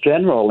in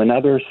general, in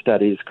other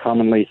studies,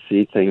 commonly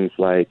see things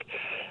like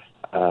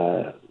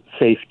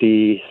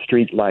safety,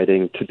 street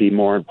lighting to be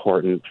more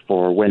important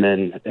for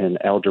women and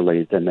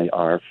elderly than they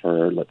are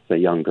for, let's say,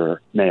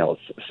 younger males.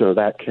 So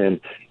that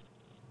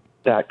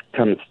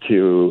comes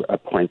to a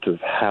point of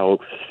how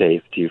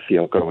safe do you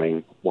feel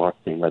going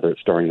walking, whether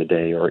it's during the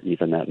day or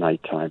even at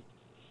nighttime.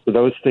 So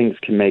those things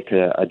can make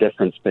a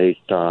difference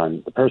based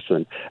on the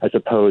person, as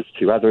opposed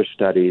to other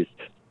studies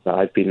that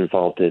I've been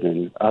involved in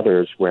and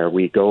others where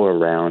we go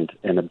around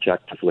and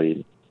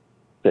objectively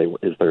say,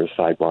 is there a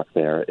sidewalk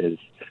there? Is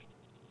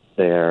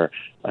there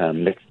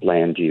mixed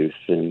land use,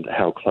 and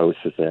how close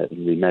is it?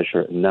 And we measure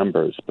it in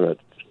numbers, but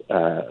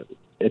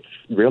it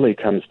really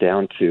comes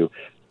down to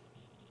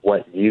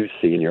what you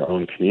see in your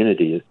own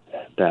community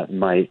that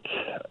might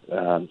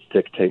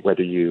dictate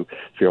whether you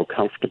feel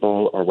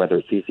comfortable or whether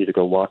it's easy to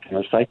go walking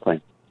or cycling.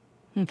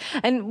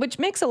 And which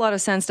makes a lot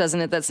of sense,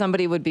 doesn't it, that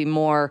somebody would be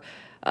more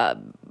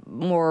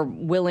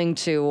willing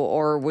to,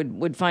 or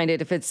would find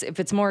it, if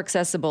it's more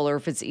accessible or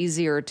if it's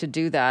easier to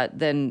do that,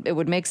 then it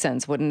would make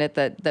sense, wouldn't it,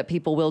 that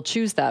people will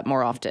choose that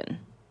more often?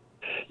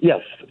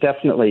 Yes,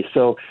 definitely.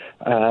 So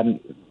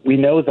we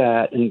know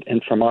that,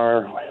 and from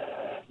our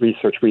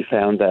research, we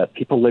found that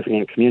people living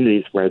in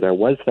communities where there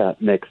was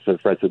that mix of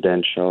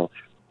residential,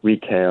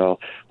 retail,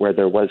 where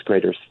there was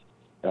greater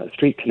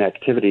street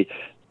connectivity,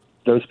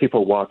 those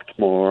people walked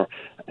more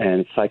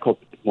and cycled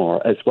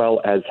more, as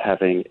well as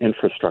having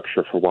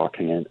infrastructure for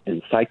walking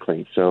and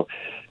cycling. So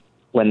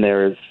when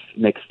there's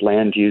mixed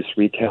land use,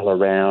 retail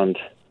around,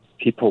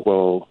 people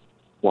will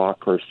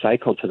walk or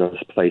cycle to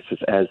those places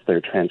as their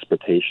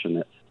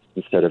transportation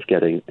instead of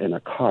getting in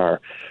a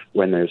car.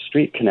 When there's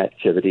street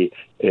connectivity,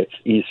 it's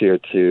easier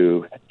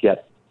to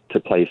get to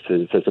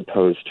places, as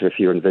opposed to if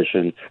you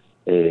envision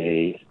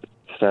a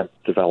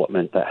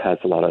development that has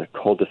a lot of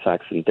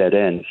cul-de-sacs and dead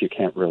ends, you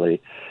can't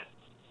really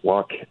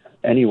walk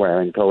anywhere,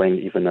 and going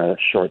even a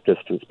short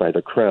distance by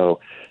the Crow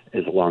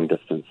is a long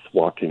distance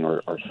walking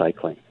or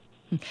cycling.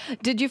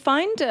 Did you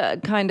find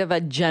kind of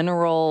a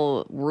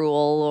general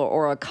rule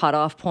or a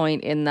cutoff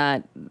point in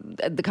that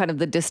the kind of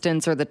the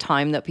distance or the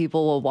time that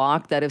people will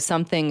walk, that if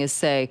something is,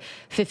 say,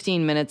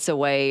 15 minutes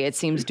away, it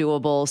seems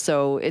doable,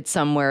 so it's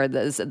somewhere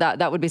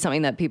that would be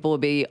something that people would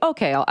be,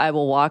 okay, I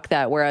will walk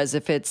that, whereas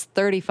if it's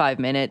 35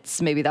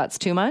 minutes, maybe that's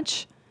too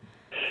much?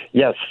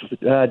 Yes,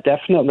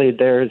 definitely.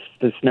 There's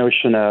this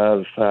notion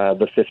of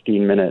the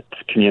 15-minute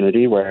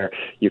community where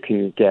you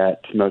can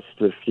get most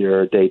of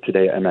your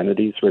day-to-day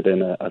amenities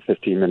within a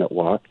 15-minute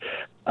walk.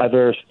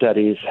 Other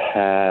studies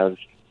have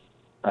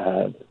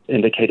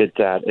indicated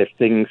that if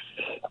things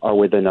are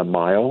within a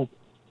mile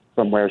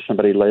from where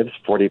somebody lives,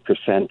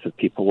 40% of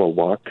people will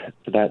walk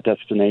to that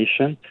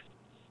destination.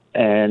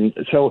 And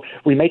so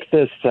we make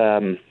this...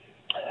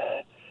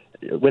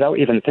 without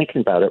even thinking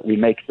about it, we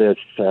make this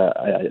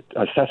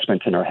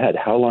assessment in our head.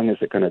 How long is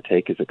it going to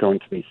take? Is it going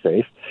to be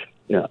safe?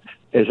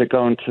 Is it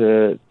going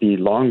to be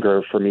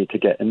longer for me to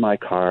get in my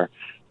car,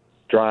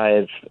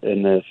 drive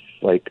in this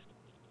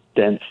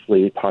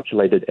densely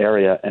populated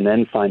area, and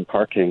then find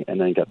parking and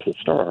then get to the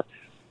store?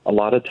 A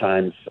lot of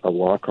times, a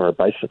walk or a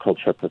bicycle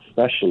trip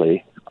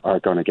especially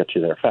are going to get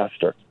you there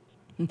faster.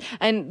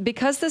 And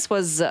because this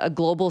was a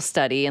global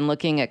study and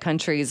looking at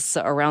countries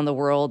around the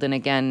world, and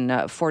again,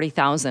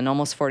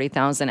 almost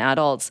 40,000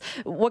 adults,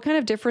 what kind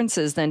of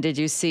differences then did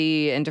you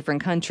see in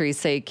different countries,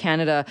 say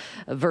Canada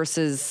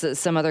versus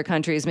some other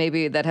countries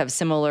maybe that have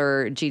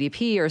similar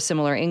GDP or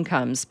similar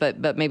incomes,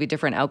 but maybe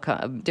different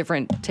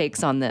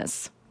takes on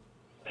this?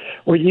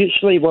 Well,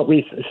 usually what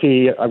we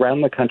see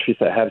around the countries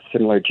that have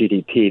similar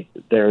GDP,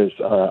 there's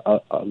a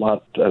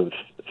lot of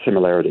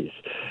similarities.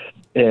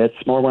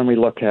 It's more when we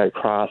look at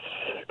across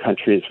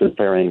countries with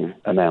varying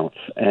amounts.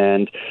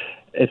 And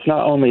it's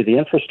not only the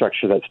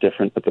infrastructure that's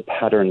different, but the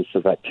patterns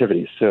of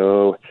activity.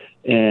 So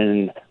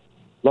in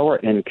lower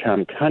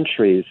income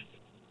countries,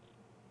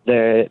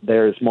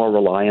 there's more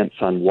reliance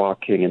on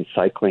walking and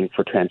cycling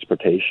for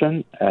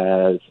transportation,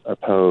 as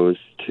opposed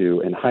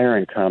to in higher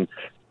income,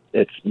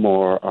 it's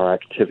more our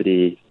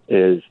activity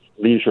is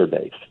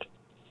leisure-based.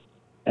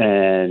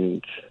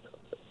 And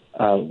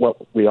what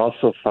we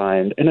also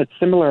find, and it's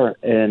similar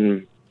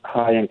in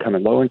high-income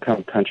and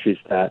low-income countries,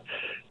 that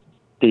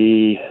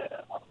the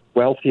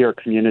wealthier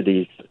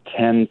communities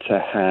tend to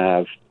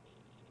have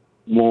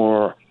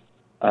more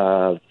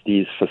of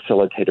these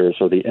facilitators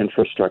or the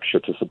infrastructure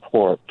to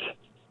support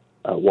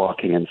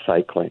walking and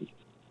cycling,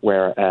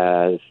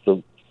 whereas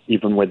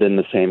even within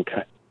the same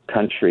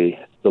country,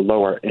 the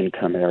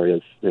lower-income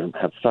areas, they don't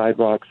have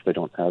sidewalks, they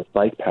don't have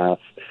bike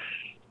paths.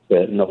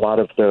 In a lot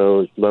of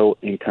those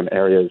low-income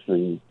areas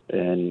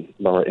in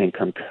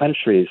lower-income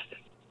countries,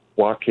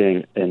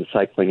 walking and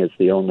cycling is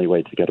the only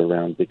way to get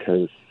around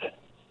because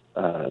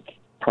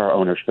car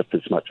ownership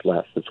is much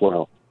less as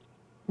well.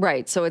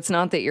 Right. So it's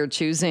not that you're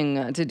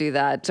choosing to do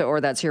that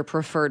or that's your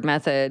preferred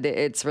method.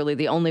 It's really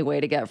the only way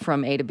to get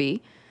from A to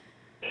B.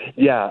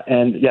 Yeah.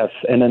 And yes.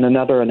 And in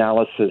another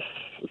analysis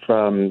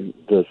from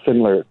the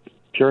similar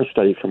Pure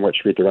study from which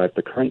we derived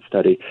the current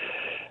study,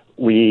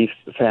 we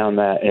found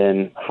that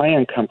in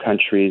high-income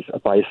countries, a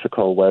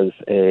bicycle was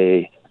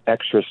a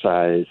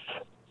exercise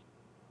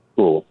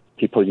tool.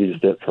 People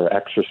used it for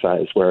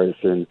exercise, whereas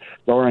in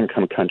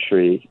lower-income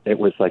country, it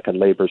was like a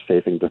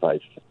labor-saving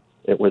device.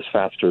 It was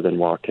faster than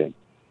walking.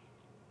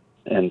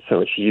 And so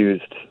it's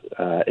used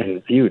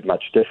and viewed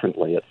much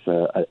differently.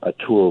 It's a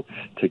tool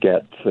to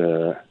get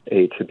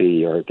A to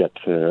B or get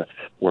to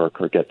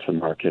work or get to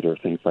market or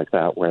things like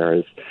that,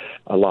 whereas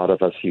a lot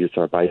of us use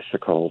our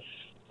bicycles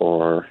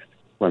or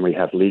when we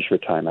have leisure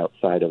time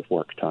outside of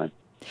work time.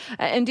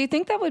 And do you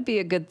think that would be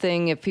a good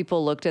thing if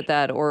people looked at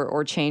that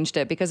or changed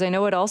it? Because I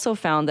know it also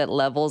found that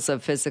levels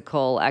of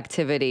physical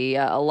activity,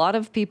 a lot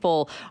of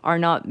people are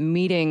not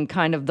meeting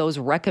kind of those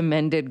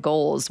recommended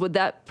goals. Would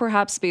that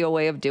perhaps be a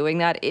way of doing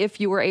that if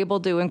you were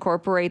able to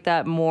incorporate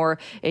that more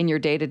in your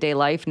day-to-day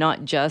life,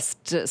 not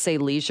just, say,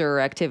 leisure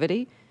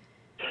activity?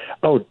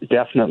 Oh,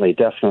 definitely.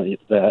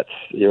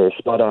 You're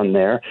spot on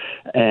there.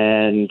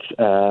 And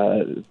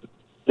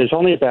there's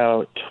only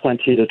about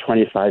 20 to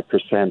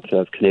 25%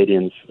 of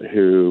Canadians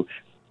who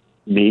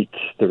meet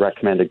the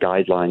recommended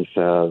guidelines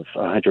of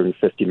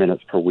 150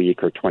 minutes per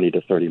week or 20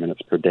 to 30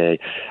 minutes per day.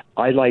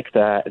 I like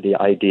the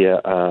idea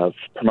of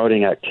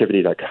promoting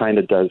activity that kind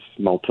of does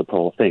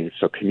multiple things.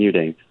 So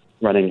commuting,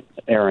 running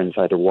errands,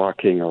 either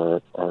walking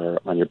or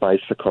on your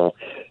bicycle.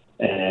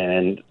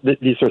 And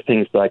these are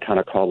things that I kind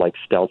of call like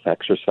stealth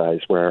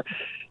exercise, where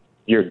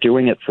you're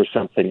doing it for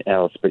something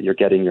else, but you're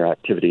getting your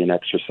activity and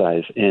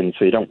exercise in,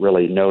 so you don't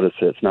really notice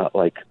it. It's not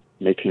like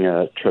making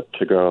a trip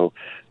to go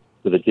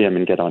to the gym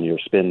and get on your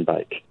spin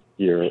bike.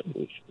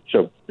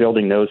 So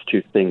building those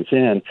two things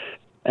in.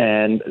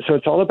 And so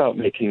it's all about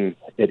making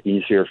it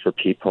easier for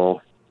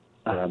people,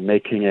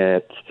 making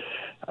it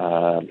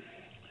the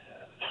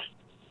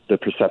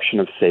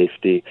perception of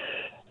safety.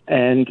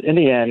 And in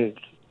the end,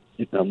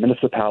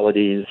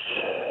 municipalities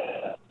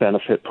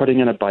benefit. Putting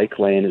in a bike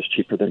lane is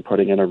cheaper than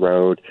putting in a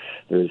road.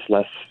 There's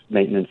less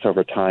maintenance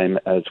over time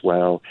as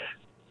well.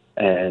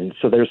 And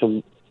so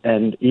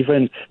and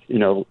even,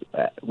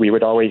 we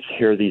would always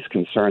hear these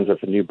concerns of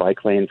the new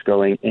bike lanes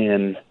going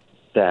in,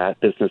 that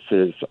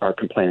businesses are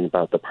complaining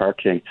about the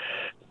parking.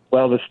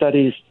 Well, the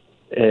studies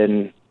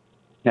in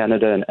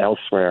Canada and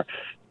elsewhere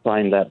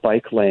find that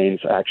bike lanes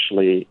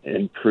actually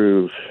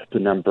increase the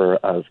number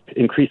of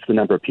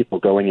people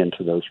going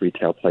into those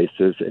retail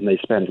places, and they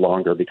spend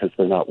longer because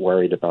they're not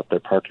worried about their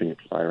parking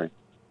expiring.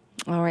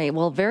 All right.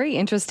 Well, very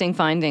interesting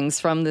findings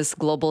from this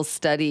global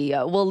study.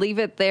 We'll leave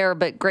it there,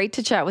 but great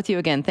to chat with you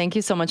again. Thank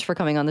you so much for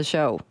coming on the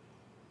show.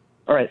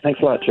 All right. Thanks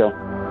a lot, Jill.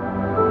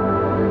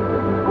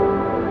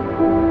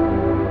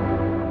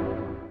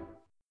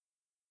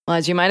 Well,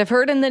 as you might have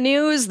heard in the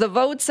news, the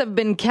votes have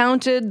been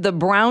counted. The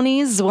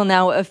Brownies will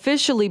now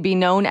officially be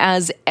known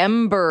as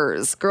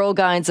Embers. Girl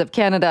Guides of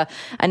Canada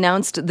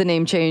announced the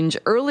name change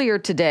earlier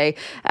today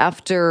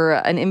after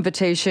an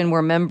invitation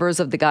where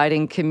members of the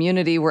guiding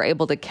community were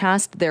able to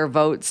cast their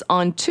votes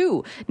on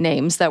two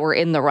names that were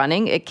in the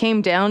running. It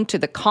came down to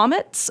the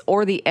Comets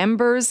or the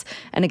Embers,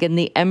 and again,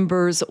 the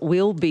Embers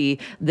will be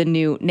the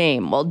new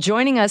name. Well,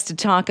 joining us to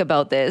talk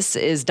about this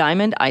is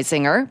Diamond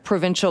Isinger,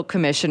 Provincial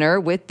Commissioner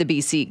with the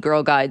BC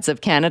Girl Guides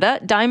of Canada.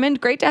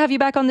 Diamond, great to have you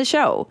back on the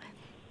show.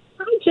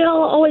 Hi, Jill.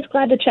 Always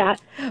glad to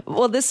chat.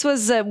 Well, this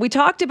was, we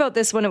talked about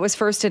this when it was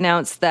first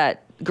announced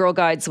that Girl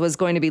Guides was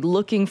going to be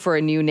looking for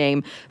a new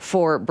name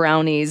for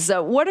Brownies.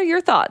 What are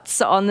your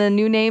thoughts on the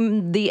new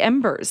name, the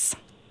Embers?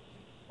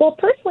 Well,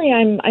 personally,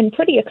 I'm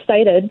pretty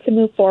excited to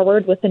move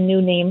forward with a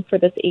new name for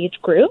this age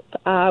group.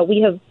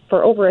 We have,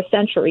 for over a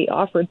century,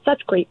 offered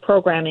such great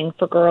programming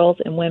for girls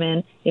and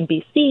women in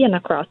BC and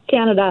across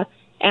Canada.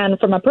 And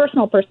from a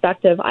personal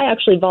perspective, I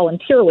actually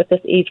volunteer with this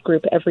age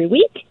group every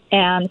week.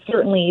 And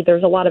certainly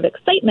there's a lot of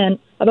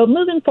excitement about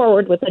moving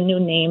forward with a new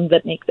name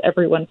that makes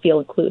everyone feel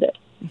included.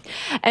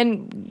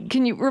 And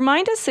can you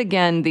remind us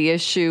again the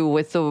issue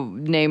with the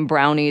name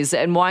Brownies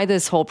and why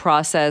this whole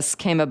process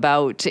came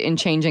about in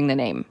changing the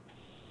name?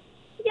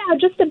 Yeah,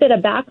 just a bit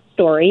of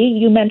backstory.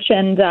 You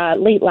mentioned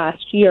late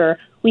last year,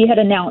 we had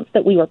announced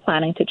that we were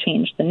planning to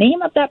change the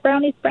name of that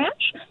Brownies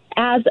branch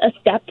as a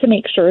step to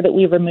make sure that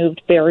we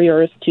removed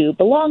barriers to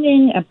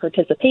belonging and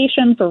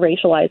participation for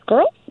racialized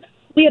girls.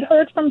 We had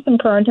heard from some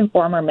current and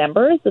former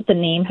members that the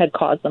name had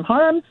caused them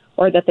harm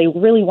or that they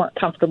really weren't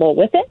comfortable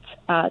with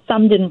it.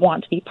 Some didn't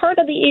want to be part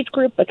of the age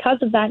group because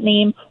of that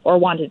name or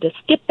wanted to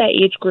skip that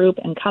age group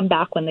and come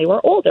back when they were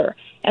older.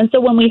 And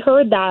so when we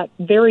heard that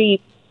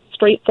very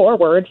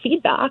straightforward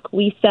feedback,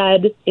 we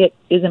said it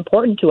is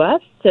important to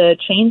us to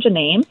change a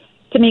name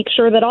to make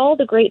sure that all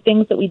the great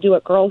things that we do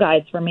at Girl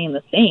Guides remain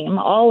the same.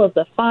 All of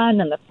the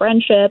fun and the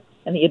friendship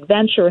and the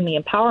adventure and the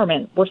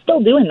empowerment, we're still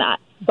doing that.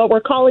 But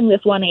we're calling this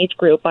one age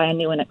group by a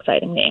new and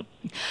exciting name.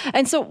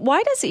 And so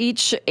why does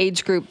each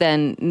age group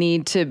then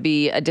need to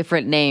be a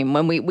different name?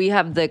 When we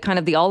have the kind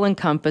of the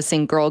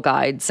all-encompassing Girl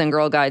Guides and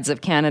Girl Guides of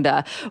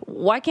Canada,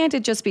 why can't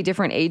it just be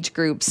different age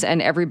groups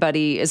and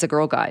everybody is a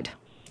Girl Guide?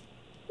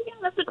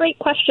 That's a great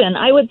question.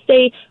 I would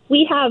say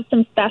we have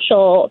some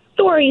special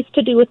stories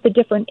to do with the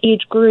different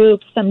age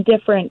groups, some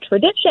different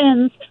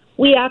traditions.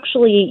 We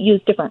actually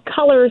use different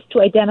colors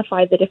to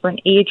identify the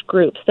different age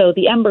groups. So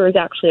the Embers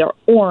actually are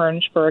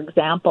orange, for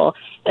example.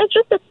 And it's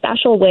just a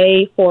special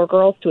way for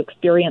girls to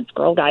experience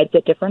Girl Guides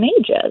at different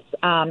ages.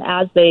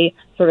 As they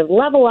sort of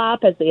level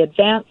up, as they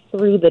advance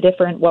through the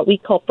different, what we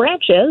call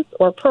branches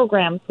or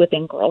programs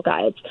within Girl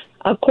Guides.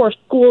 Of course,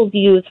 schools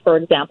use, for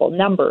example,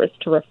 numbers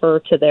to refer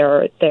to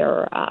their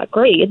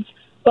grades.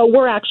 But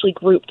we're actually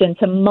grouped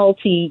into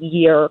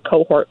multi-year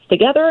cohorts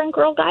together in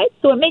Girl Guides,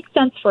 so it makes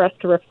sense for us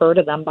to refer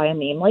to them by a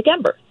name like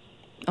Ember.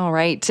 All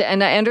right.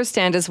 And I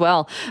understand as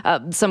well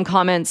some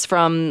comments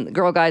from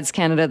Girl Guides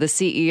Canada, the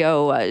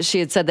CEO. She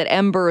had said that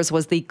Embers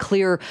was the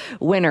clear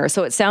winner.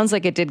 So it sounds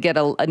like it did get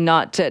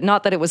not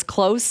that it was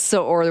close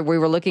or we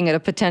were looking at a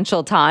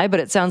potential tie, but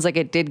it sounds like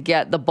it did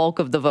get the bulk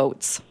of the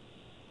votes.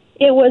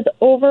 It was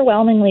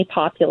overwhelmingly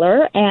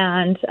popular,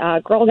 and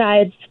Girl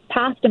Guides,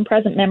 past and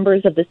present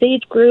members of this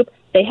age group,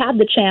 they had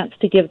the chance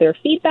to give their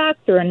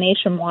feedback through a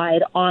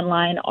nationwide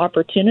online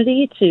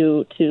opportunity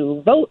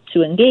to vote,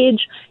 to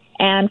engage.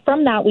 And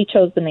from that, we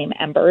chose the name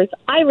Embers.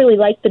 I really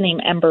like the name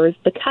Embers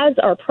because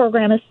our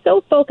program is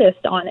so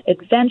focused on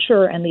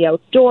adventure and the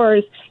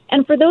outdoors.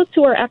 And for those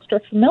who are extra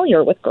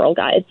familiar with Girl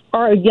Guides,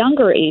 our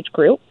younger age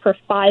group for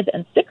 5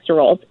 and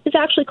 6-year-olds is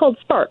actually called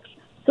Sparks.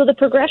 So the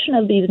progression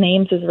of these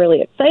names is really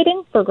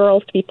exciting for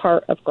girls to be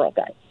part of Girl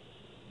Guides.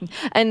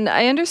 And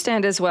I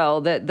understand as well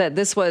that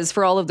this was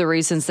for all of the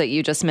reasons that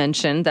you just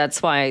mentioned.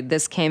 That's why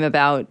this came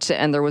about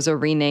and there was a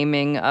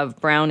renaming of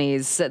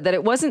Brownies, that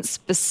it wasn't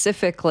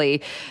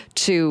specifically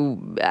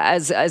to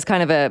as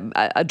kind of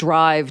a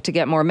drive to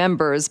get more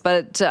members.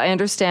 But I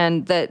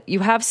understand that you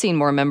have seen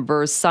more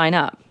members sign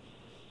up.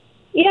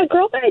 Yeah,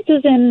 Girl Guides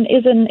is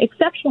in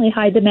exceptionally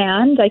high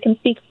demand. I can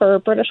speak for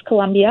British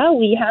Columbia.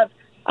 We have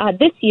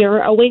this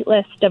year a wait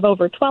list of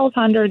over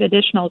 1,200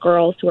 additional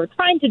girls who are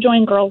trying to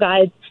join Girl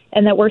Guides.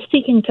 and that we're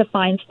seeking to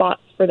find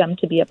spots for them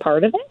to be a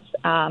part of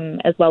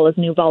it, as well as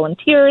new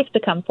volunteers to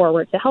come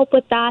forward to help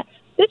with that.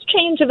 This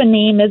change of a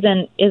name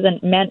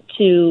isn't meant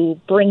to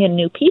bring in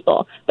new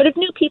people, but if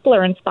new people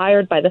are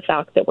inspired by the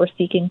fact that we're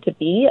seeking to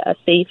be a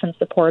safe and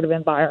supportive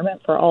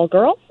environment for all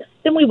girls,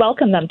 then we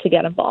welcome them to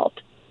get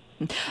involved.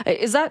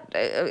 Is that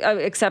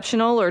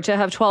exceptional, or to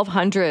have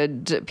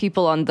 1,200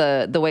 people on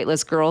the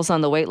waitlist, girls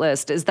on the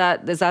waitlist? Is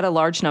that a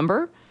large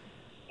number?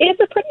 It's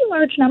a pretty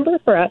large number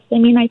for us. I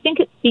mean, I think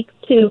it speaks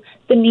to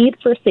the need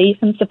for safe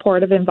and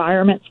supportive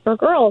environments for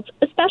girls,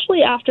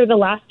 especially after the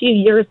last few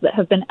years that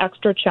have been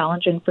extra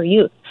challenging for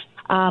youth.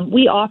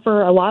 We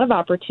offer a lot of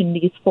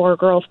opportunities for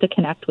girls to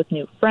connect with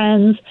new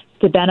friends,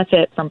 to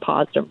benefit from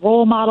positive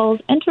role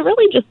models, and to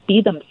really just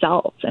be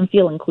themselves and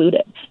feel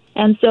included.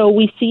 And so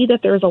we see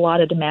that there's a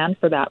lot of demand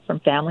for that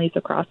from families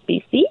across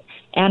BC,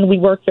 and we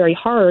work very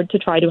hard to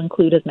try to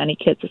include as many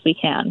kids as we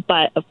can.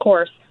 But, of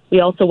course, we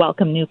also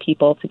welcome new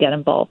people to get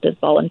involved as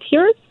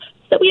volunteers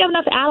so that we have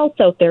enough adults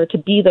out there to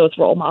be those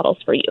role models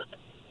for youth.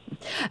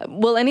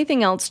 Will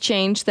anything else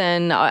change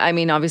then? I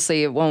mean,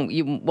 obviously, you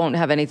won't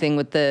have anything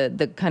with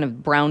the kind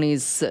of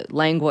Brownies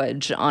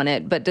language on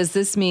it, but does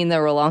this mean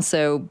there will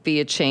also be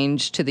a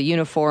change to the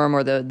uniform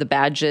or the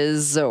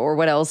badges, or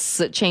what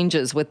else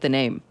changes with the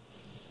name?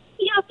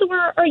 Yeah, so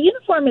our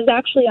uniform is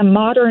actually a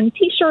modern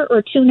T-shirt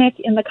or tunic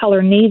in the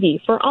color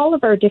navy for all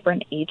of our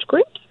different age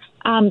groups.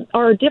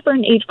 Our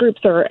different age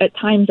groups are at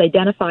times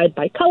identified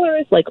by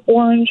colors, like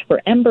orange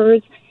for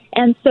embers.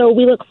 And so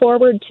we look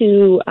forward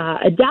to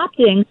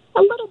adapting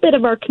a little bit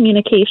of our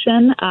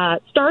communication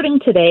starting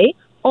today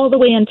all the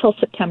way until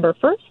September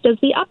 1st as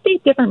we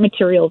update different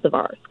materials of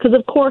ours. Because,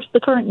 of course, the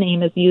current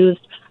name is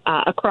used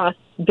across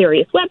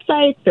various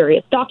websites,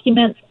 various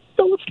documents.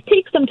 So it'll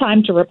take some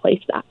time to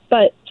replace that.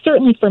 But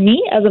certainly for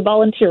me, as a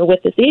volunteer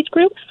with this age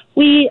group,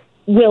 we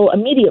will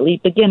immediately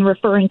begin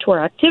referring to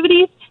our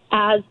activities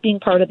as being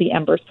part of the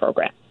Embers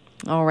program.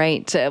 All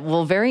right.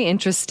 Well, very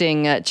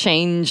interesting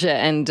change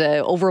and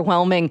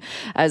overwhelming,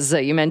 as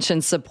you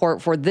mentioned,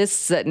 support for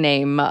this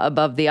name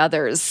above the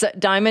others.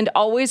 Diamond,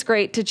 always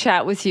great to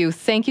chat with you.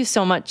 Thank you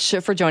so much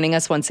for joining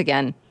us once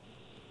again.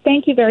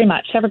 Thank you very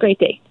much. Have a great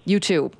day. You too.